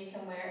bracelet so you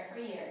can wear it for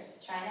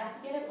years. Try not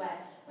to get it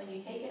wet. When you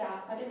take it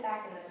off, put it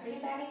back in the pretty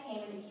bag it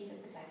came in to keep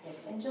it protected.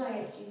 Enjoy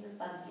it. Jesus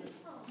loves you.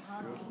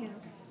 And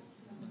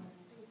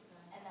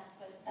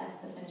that's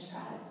the finished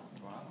product.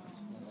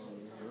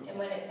 And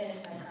when it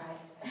finished, I cried.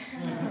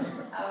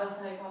 I was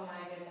like, oh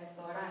my goodness,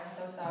 Lord, I am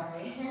so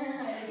sorry.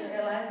 I didn't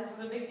realize this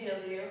was a big deal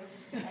to you.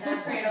 And I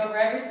prayed over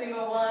every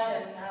single one,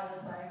 and I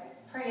was like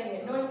praying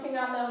the anointing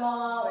on them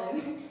all,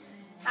 and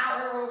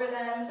power over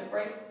them to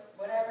break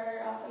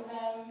whatever off of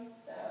them.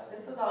 So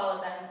this was all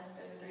of them.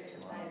 There's 3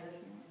 different sides of this.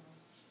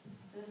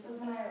 this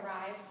was when I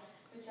arrived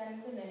with Jen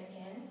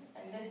Dominican,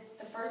 and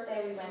the first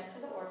day we went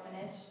to the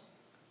orphanage.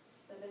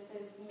 So this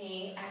is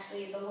me.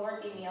 Actually, the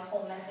Lord gave me a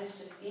whole message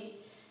to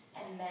speak,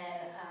 and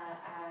then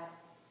I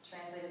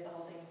translated the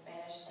whole thing in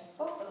Spanish and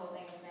spoke the whole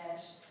thing in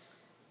Spanish.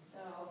 So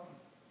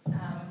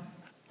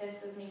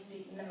this was me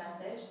speaking the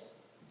message.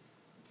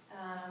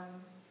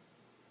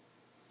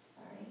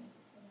 Sorry.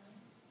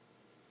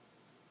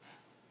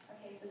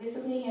 Okay, so this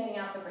is me handing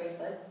out the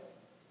bracelets.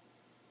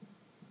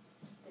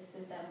 This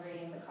is them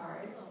reading the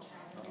cards and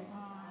trying to miss the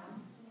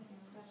time.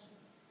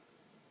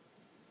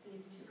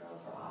 These two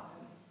girls were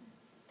awesome.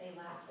 They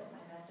laughed at my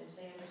message.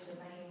 They understood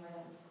my humor.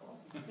 That was cool.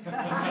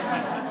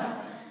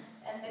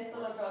 And this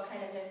little girl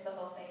kind of missed the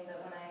whole thing,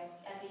 but when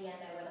at the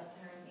end, I went up to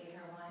her and gave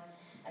her one.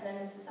 And then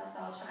this is us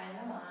all trying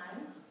them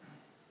on.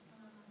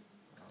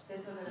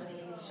 This was an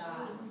amazing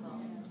shot. I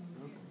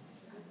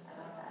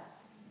love that.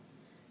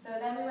 So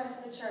then we went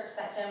to the church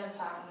that Jen was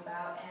talking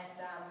about, and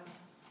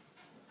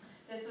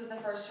this was the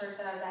first church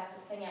that I was asked to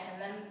sing at.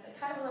 And then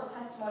kind of a little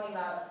testimony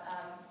about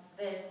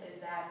this is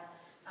that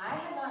I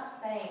had not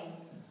sang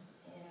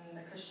in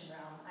the Christian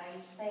realm. I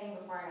sang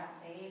before I got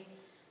saved,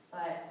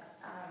 but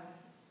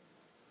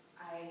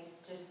I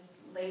just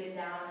laid it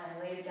down, and I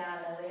laid it down,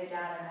 and I laid it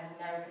down, and I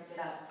never picked it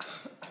up.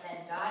 And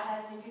then God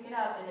has me pick it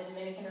up in the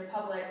Dominican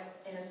Republic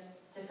in a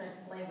different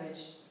language.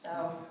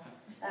 So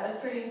that was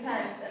pretty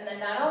intense. And then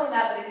not only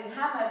that, but I didn't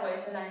have my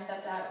voice, and I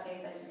stepped out of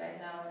faith, as you guys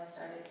know, and I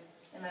started,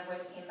 and my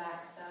voice came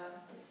back. So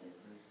this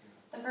is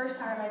the first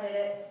time I did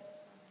it.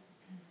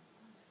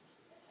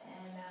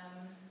 And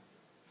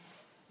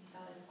you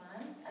saw this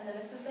one. And then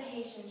this was the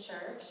Haitian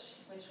church,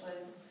 which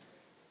was,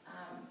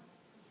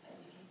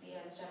 as you can see,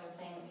 as Jen was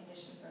saying, the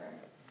conditions were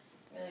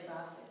really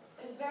rough.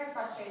 It was very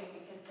frustrating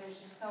because there's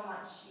just so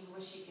much you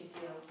wish you could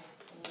do.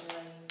 And you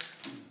really,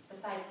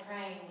 besides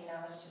praying,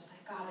 it's just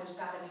like, God, there's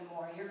got to be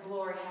more. Your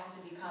glory has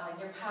to be coming.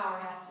 Your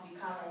power has to be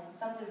coming.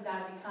 Something's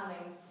got to be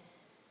coming.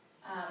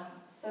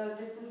 So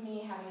this was me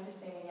having to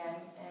sing again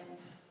and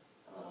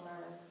a little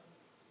nervous.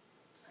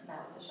 And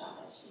that was the shot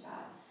that she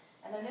got.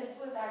 And then this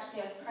was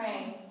actually us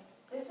praying.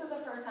 This was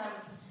the first time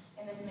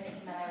in the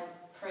Dominican that I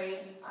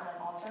prayed on an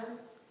altar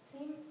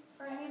team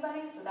for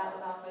anybody. So that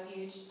was also a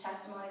huge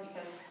testimony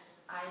because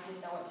I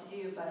didn't know what to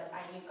do, but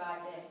I knew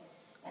God did.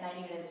 And I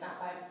knew that it's not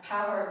by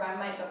power or by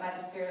might, but by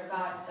the Spirit of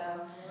God.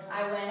 So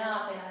I went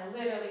up, and I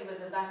literally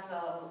was a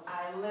vessel.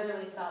 I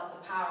literally felt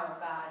the power of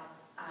God.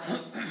 I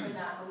could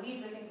not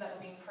believe the things that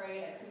were being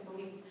prayed. I couldn't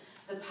believe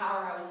the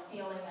power I was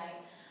feeling.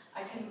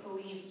 I couldn't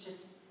believe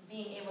just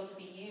being able to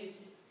be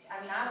used. I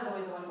mean, I was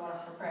always the one going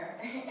up for prayer.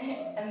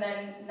 And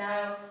then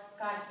now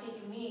God's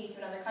taken me to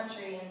another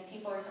country, and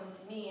people are coming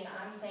to me, and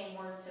I'm saying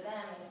words to them,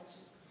 and it's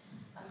just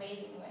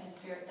amazing what His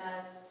Spirit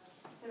does.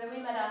 So then we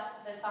met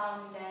up the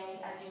following day.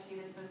 As you see,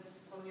 this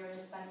was when we were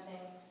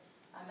dispensing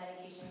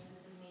medications.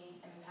 This is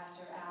me and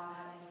Pastor Al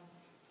having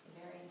a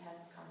very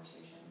intense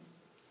conversation.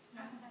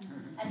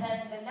 And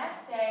then the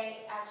next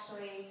day,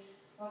 actually,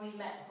 when we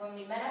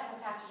met up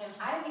with Pastor Jim,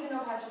 I didn't even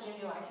know Pastor Jim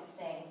knew I could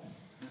sing.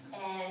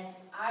 And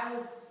I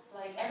was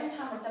like, every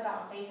time I step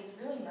out in faith, it's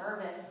really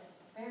nervous.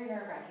 It's very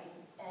nerve-wracking,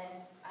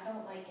 and I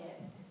don't like it.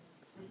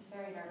 It's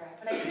very nerve-wracking,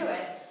 but I do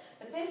it.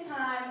 But this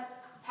time,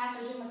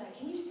 Pastor Jim was like,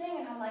 "Can you sing?"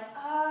 And I'm like,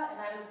 and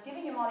I was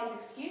giving him all these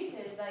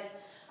excuses, like,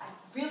 I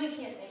really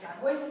can't sing. My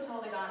voice was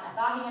totally gone. I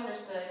thought he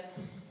understood.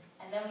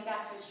 And then we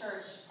got to a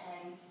church,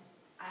 and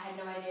I had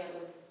no idea it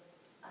was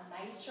a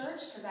nice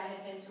church, because I had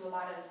been to a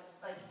lot of,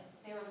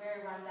 they were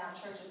very run-down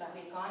churches that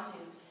we had gone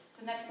to.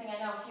 So next thing I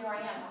know, here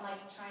I am.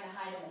 I'm, trying to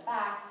hide in the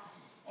back.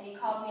 And he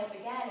called me up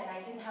again, and I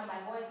didn't have my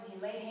voice, and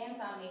he laid hands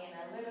on me, and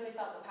I literally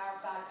felt the power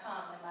of God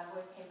come, and my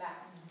voice came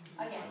back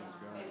again.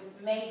 It was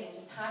amazing.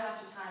 Just time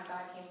after time,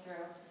 God came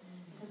through.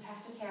 This is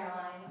Pastor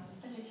Caroline. It's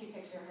such a cute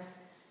picture of her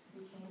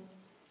reaching.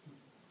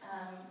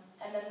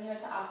 And then we went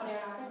to Aprender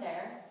and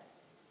Aprender.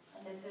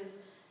 And this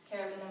is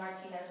Carolina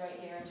Martinez right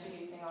here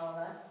introducing all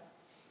of us.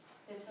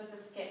 This was a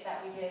skit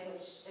that we did,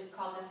 which is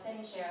called the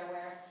Sin Chair,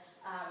 where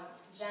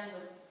Jen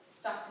was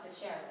stuck to the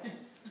chair. It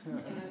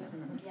was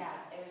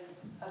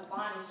a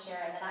bondage chair,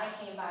 and then I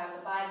came by with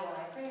the Bible,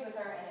 and I prayed with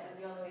her, and it was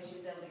the only way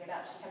she was able to get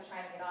up. She kept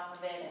trying to get off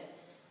of it, and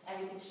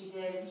everything she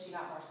did, she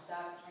got more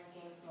stuck,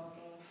 drinking,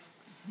 smoking.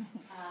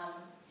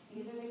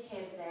 These are the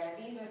kids there.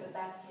 These are the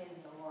best kids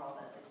in the world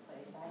at this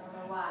place. I don't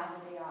know why, but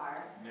they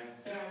are. Yeah.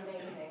 They're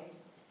amazing.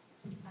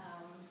 And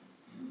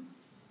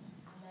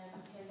then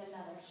here's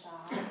another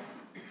shot.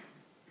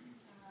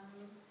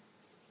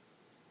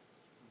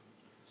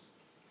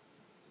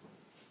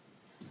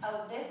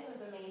 This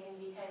was amazing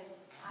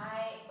because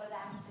I was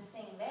asked to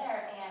sing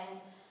there, and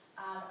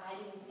I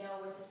didn't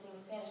know what to sing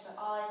in Spanish, but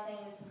all I sang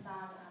was the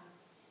song,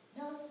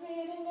 "No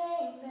sweeter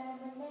name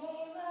than the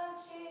name of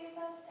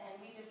Jesus," and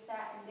we just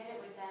sat and did it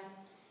with them,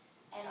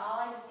 and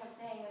all I just kept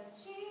saying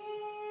was,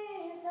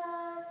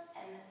 "Jesus,"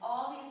 and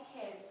all these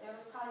kids, there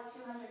was probably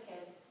 200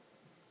 kids,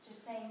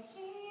 just saying,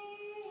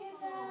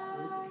 "Jesus,"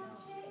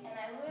 and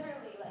I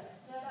literally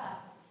stood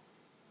up.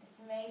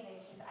 It's amazing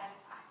because I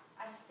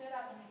stood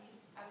up and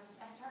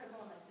I started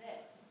going like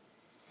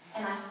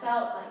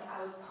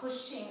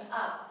pushing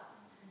up,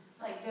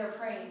 like their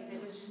praise. It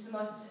was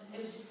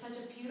just such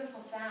a beautiful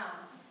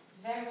sound.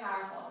 It's very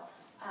powerful.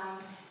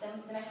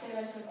 Then the next day we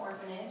went to an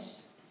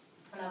orphanage,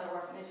 another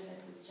orphanage, and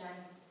this is Jen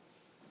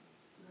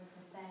doing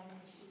her thing.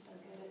 She's so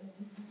good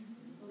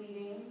at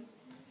leading.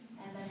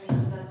 And then this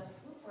is us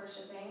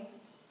worshiping.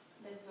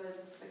 This was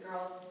the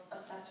girls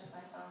obsessed with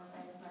my phone,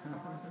 playing with my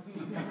phone.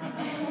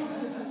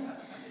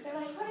 They're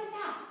like, what is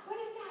that? What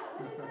is that?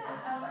 What is that?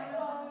 I'm like,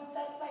 oh,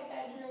 that's my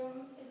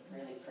bedroom. It's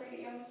really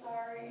pretty. I'm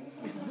sorry.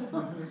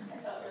 I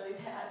felt really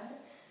bad.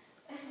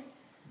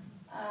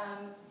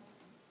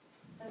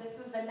 So this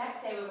was the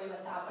next day when we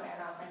went to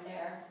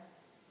Aprender.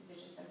 These are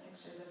just some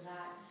pictures of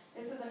that.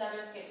 This was another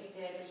skit we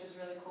did, which was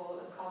really cool.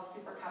 It was called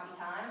Super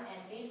Capitan, and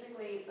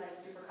basically, like,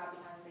 Super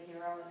Capitan's the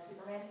hero, like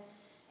Superman.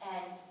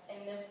 And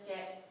in this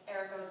skit,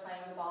 Erica was playing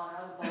with the ball, and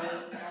I was a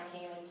bully, and I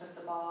came and took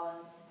the ball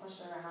and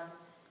pushed her around.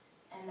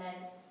 And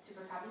then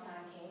Super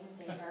Capitan came and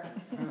saved her.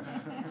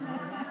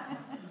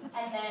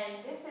 And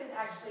then this is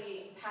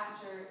actually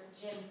Pastor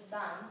Jim's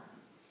son,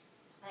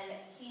 and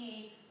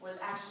he was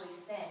actually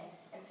sin.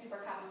 And Super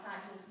Capitan,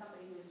 he was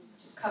somebody who was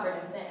just covered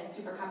in sin, and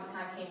Super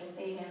Capitan came to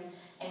save him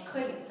and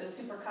couldn't. So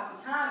Super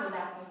Capitan was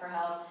asking for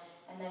help,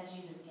 and then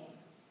Jesus came.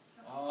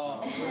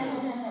 Oh,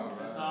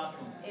 that's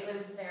awesome. It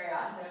was very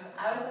awesome.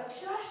 I was like,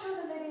 should I show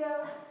the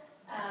video?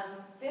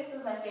 This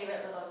was my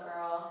favorite little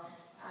girl.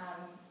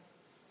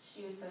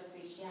 She was so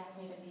sweet. She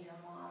asked me to be her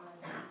mom,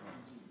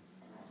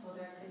 and I told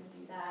her I couldn't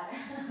do that.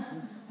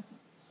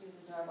 She was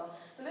adorable.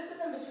 So this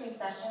is in between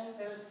sessions.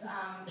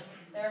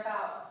 They're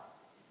about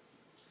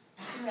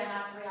 2.5,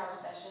 3 hour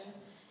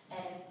sessions,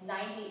 and it's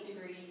 98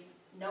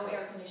 degrees, no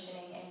air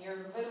conditioning, and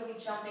you're literally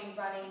jumping,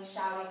 running,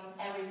 shouting,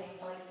 everything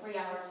for like 3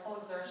 hours, full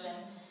exertion.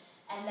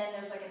 And then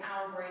there's like an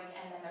hour break,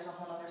 and then there's a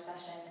whole other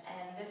session.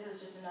 And this is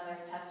just another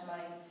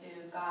testimony to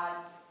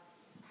God's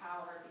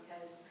power,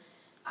 because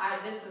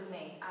this was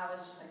me. I was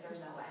just like,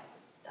 there's no way.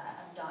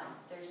 I'm done.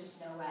 There's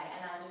just no way.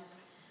 And I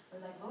just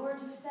was like, Lord,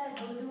 you said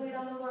those who wait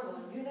on the Lord will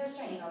renew their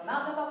strength. They'll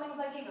mount up on wings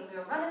like eagles. They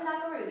were running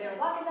like a root. They were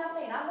walking that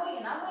way, and I'm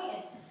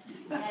waiting.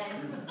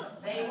 And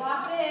they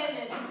walked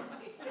in,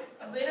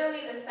 and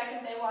literally the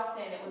second they walked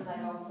in, it was like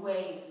a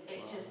wave.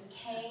 It just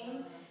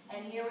came,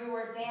 and here we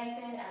were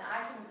dancing, and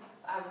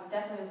I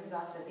definitely was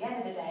exhausted at the end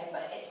of the day,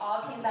 but it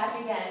all came back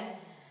again,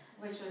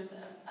 which was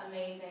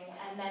amazing.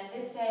 And then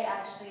this day,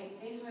 actually,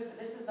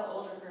 this is the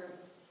older group,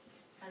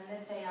 and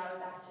this day I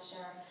was asked to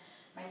share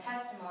my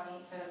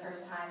testimony for the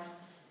first time.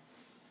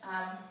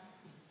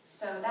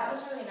 So that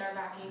was really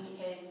nerve-wracking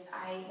because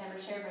I never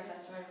shared my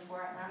testimony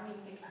before, and I don't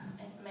even think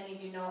many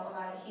of you know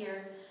about it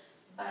here.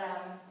 But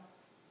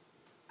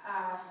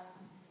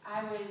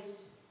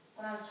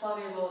when I was 12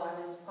 years old, I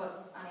was put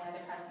on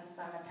antidepressants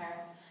by my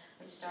parents,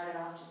 which started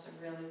off just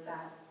a really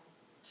bad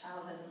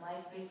childhood and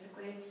life,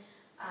 basically.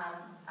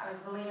 I was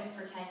bulimic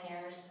for 10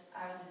 years.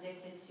 I was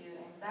addicted to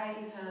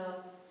anxiety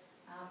pills,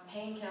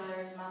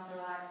 painkillers, muscle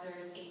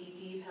relaxers,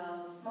 ADD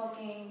pills,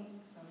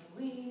 smoking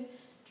weed,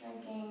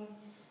 drinking.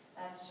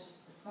 That's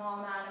just the small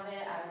amount of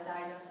it. I was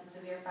diagnosed with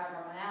severe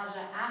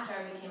fibromyalgia after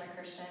I became a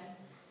Christian.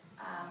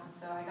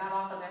 So I got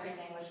off of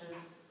everything, which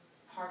was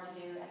hard to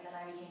do, and then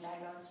I became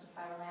diagnosed with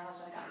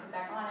fibromyalgia. I got put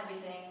back on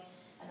everything,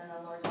 and then the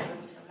Lord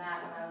delivered me from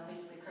that when I was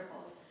basically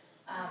crippled.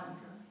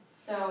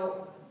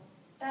 So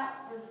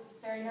that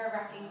was very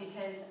nerve-wracking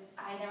because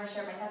I never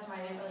shared my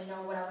testimony. I didn't really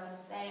know what I was going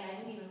to say, and I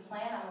didn't even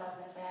plan on what I was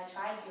going to say. I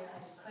tried to, and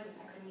I just couldn't.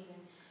 I was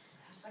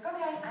just like,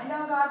 okay, I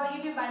know, God, what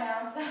you do by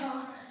now. So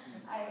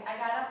I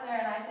got up there,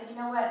 and I said, you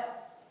know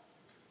what?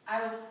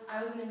 I was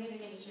in the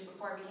music industry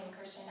before I became a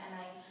Christian, and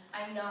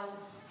I know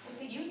what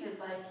the youth is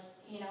like,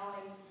 you know,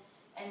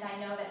 and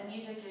I know that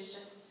music is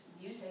just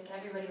music.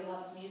 Everybody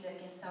loves music,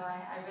 and so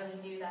I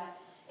really knew that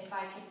if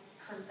I could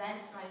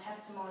present my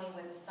testimony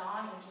with a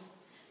song and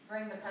just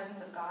bring the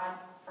presence of God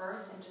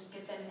first and just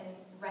get them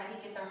ready,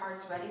 get their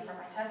hearts ready for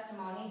my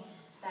testimony,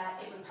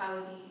 that it would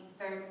probably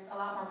be a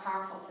lot more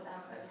powerful to them.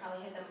 It would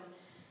probably hit them.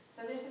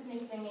 So this is me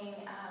singing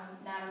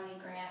Natalie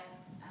Grant,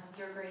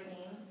 Your Great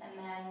Name, and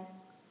then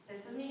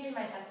this is me giving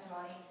my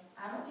testimony.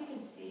 I don't know if you can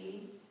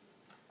see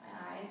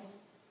my eyes.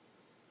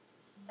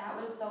 That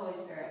was the Holy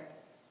Spirit.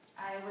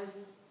 I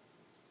was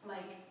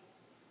like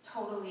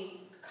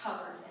totally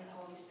covered in the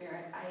Holy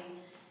Spirit. I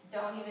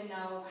don't even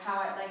know how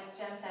like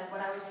Jen said,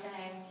 what I was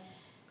saying.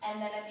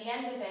 And then at the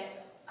end of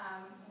it,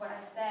 what I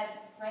said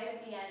right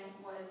at the end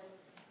was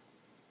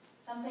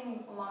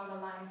something along the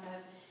lines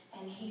of,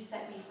 and he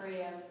set me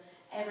free of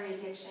every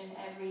addiction,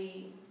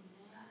 every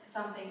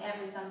something.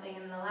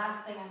 And the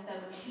last thing I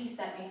said was, he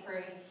set me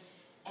free.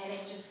 And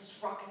it just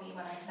struck me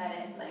when I said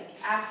it, like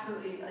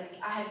absolutely, like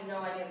I had no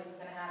idea this was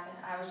going to happen.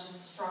 I was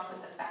just struck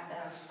with the fact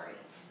that I was free.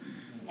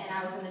 And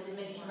I was in the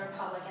Dominican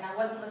Republic, and I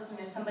wasn't listening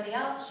to somebody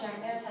else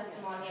sharing their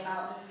testimony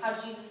about how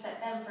Jesus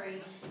set them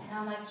free. And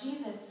I'm like,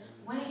 Jesus,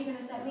 when are you going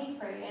to set me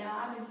free? You know,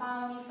 I've been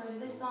following you for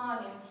this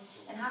long,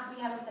 and how come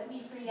you haven't set me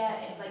free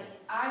yet? And like,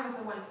 I was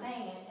the one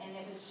saying it, and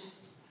it was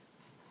just,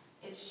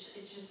 it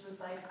just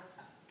was like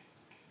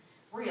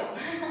real.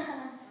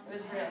 It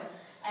was real.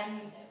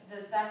 And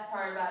the best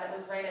part about it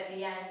was right at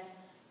the end,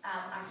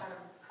 I started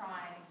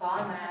crying,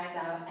 bawling my eyes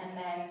out, and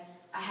then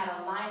I had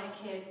a line of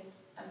kids,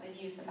 of the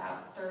youth,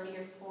 about 30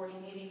 or 40,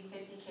 maybe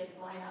 50 kids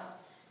line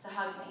up to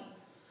hug me.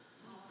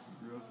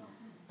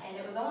 And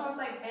it was almost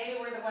like they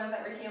were the ones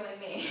that were healing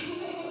me.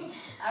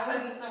 I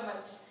wasn't so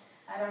much,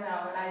 I don't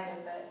know what I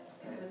did, but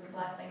it was a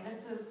blessing.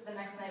 This was the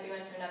next night we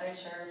went to another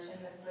church,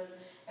 and this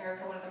was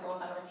Erica, one of the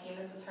girls on our team.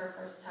 This was her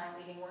first time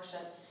leading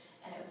worship,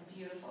 and it was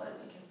beautiful.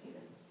 As you can see,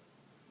 this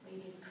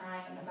lady is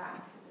crying in the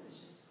back because it was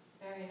just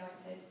very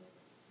anointed.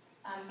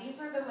 These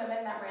were the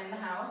women that were in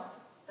the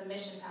house, the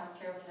missions house,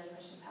 Carol Kidd's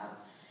missions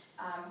house.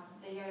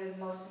 They are the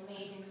most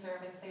amazing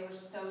servants. They were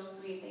so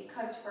sweet. They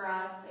cooked for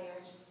us.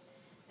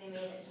 They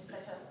made it just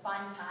such a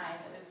fun time.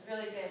 It was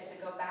really good to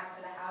go back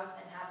to the house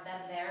and have them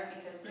there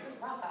because it was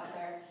rough out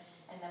there.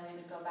 And then we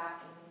would go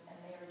back and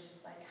they were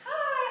just like,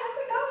 hi, how's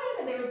it going?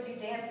 And they would do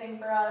dancing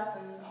for us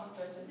and all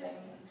sorts of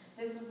things. And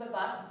this was the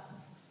bus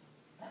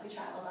that we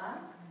traveled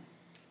on.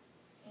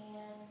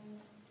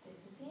 And this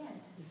is the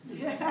end.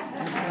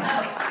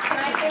 Oh, can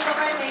I say one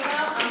more thing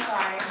now? I'm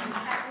sorry.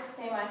 I have to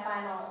say my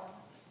final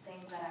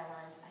things that I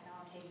learned. I know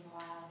I'm taking a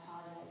while. I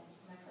apologize.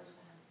 This is my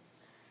first time.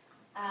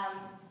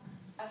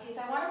 Okay,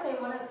 so I want to say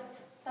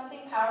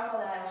something powerful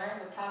that I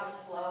learned was how to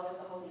flow with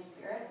the Holy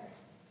Spirit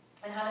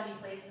and how to be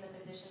placed in the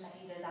position that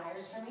He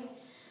desires for me.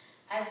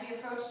 As we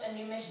approached a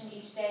new mission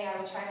each day, I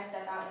would try to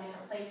step out in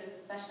different places,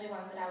 especially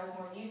ones that I was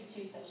more used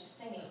to, such as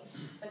singing.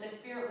 But the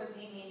Spirit would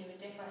lead me into a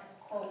different,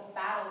 quote,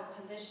 battle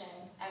position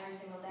every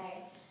single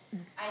day.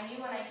 I knew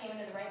when I came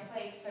into the right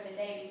place for the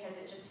day because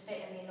it just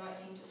fit and the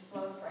anointing just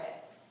flowed for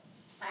it.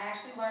 I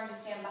actually learned to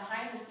stand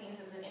behind the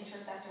scenes as an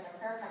intercessor in a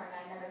prayer covering.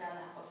 I'd never done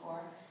that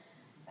before.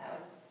 That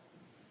was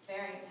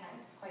very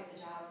intense, quite the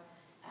job,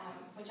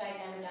 which I had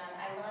never done.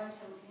 I learned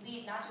to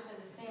lead not just as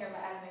a singer,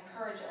 but as an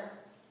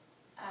encourager.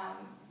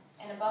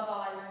 And above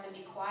all, I learned to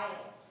be quiet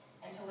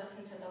and to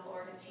listen to the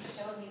Lord as He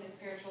showed me the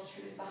spiritual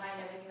truths behind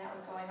everything that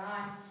was going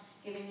on,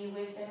 giving me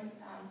wisdom,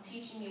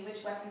 teaching me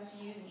which weapons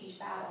to use in each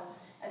battle,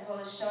 as well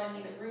as showing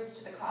me the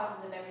roots to the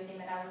causes of everything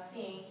that I was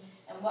seeing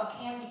and what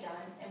can be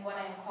done and what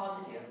I am called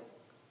to do.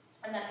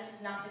 And that this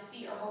is not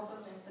defeat or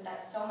hopelessness, but that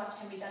so much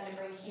can be done to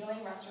bring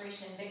healing,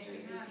 restoration, and victory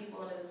to these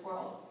people into this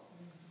world.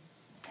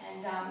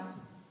 And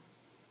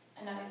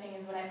another thing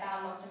is what I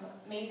found most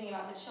amazing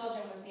about the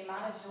children was the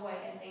amount of joy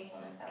and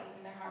thankfulness that was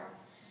in their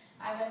hearts.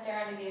 I went there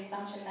under the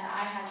assumption that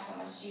I had so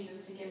much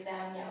Jesus to give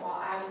them, yet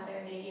while I was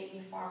there, they gave me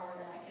far more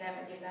than I could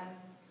ever give them.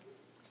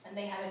 And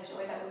they had a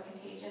joy that was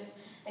contagious.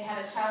 They had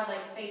a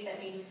childlike faith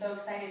that made me so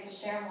excited to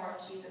share more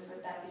of Jesus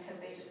with them because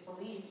they just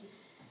believed.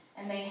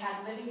 And they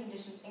had living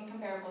conditions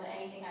incomparable to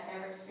anything I've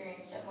ever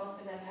experienced, yet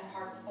most of them had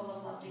hearts full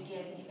of love to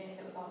give, even if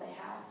it was all they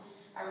had.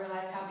 I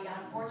realized how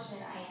beyond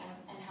fortunate I am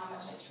and how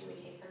much I truly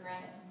take for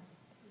granted.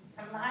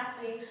 And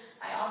lastly,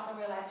 I also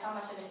realized how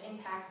much of an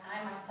impact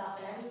I myself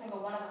and every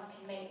single one of us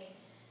can make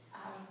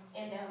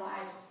in their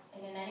lives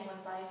and in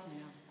anyone's life.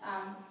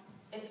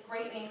 It's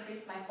greatly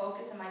increased my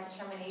focus and my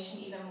determination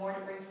even more to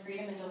bring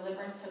freedom and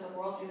deliverance to the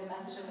world through the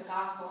message of the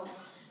gospel,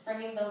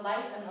 bringing the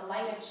life and the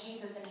light of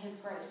Jesus and His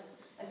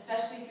grace,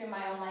 especially through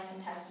my own life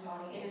and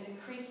testimony. It has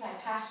increased my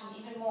passion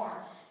even more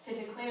to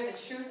declare the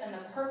truth and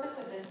the purpose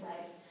of this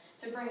life,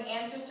 to bring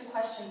answers to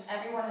questions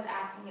everyone is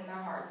asking in their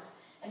hearts,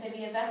 and to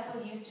be a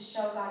vessel used to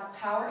show God's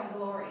power and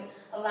glory,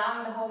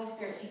 allowing the Holy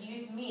Spirit to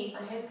use me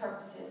for His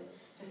purposes,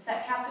 to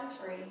set captives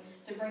free,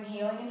 to bring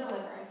healing and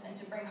deliverance, and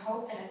to bring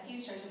hope and a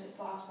future to this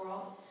lost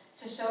world,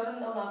 to show them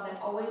the love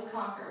that always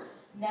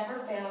conquers, never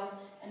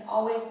fails, and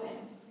always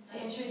wins, to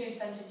introduce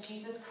them to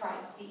Jesus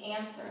Christ, the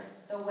answer,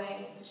 the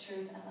way, the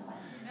truth, and the life.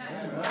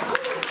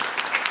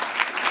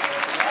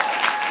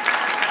 Amen.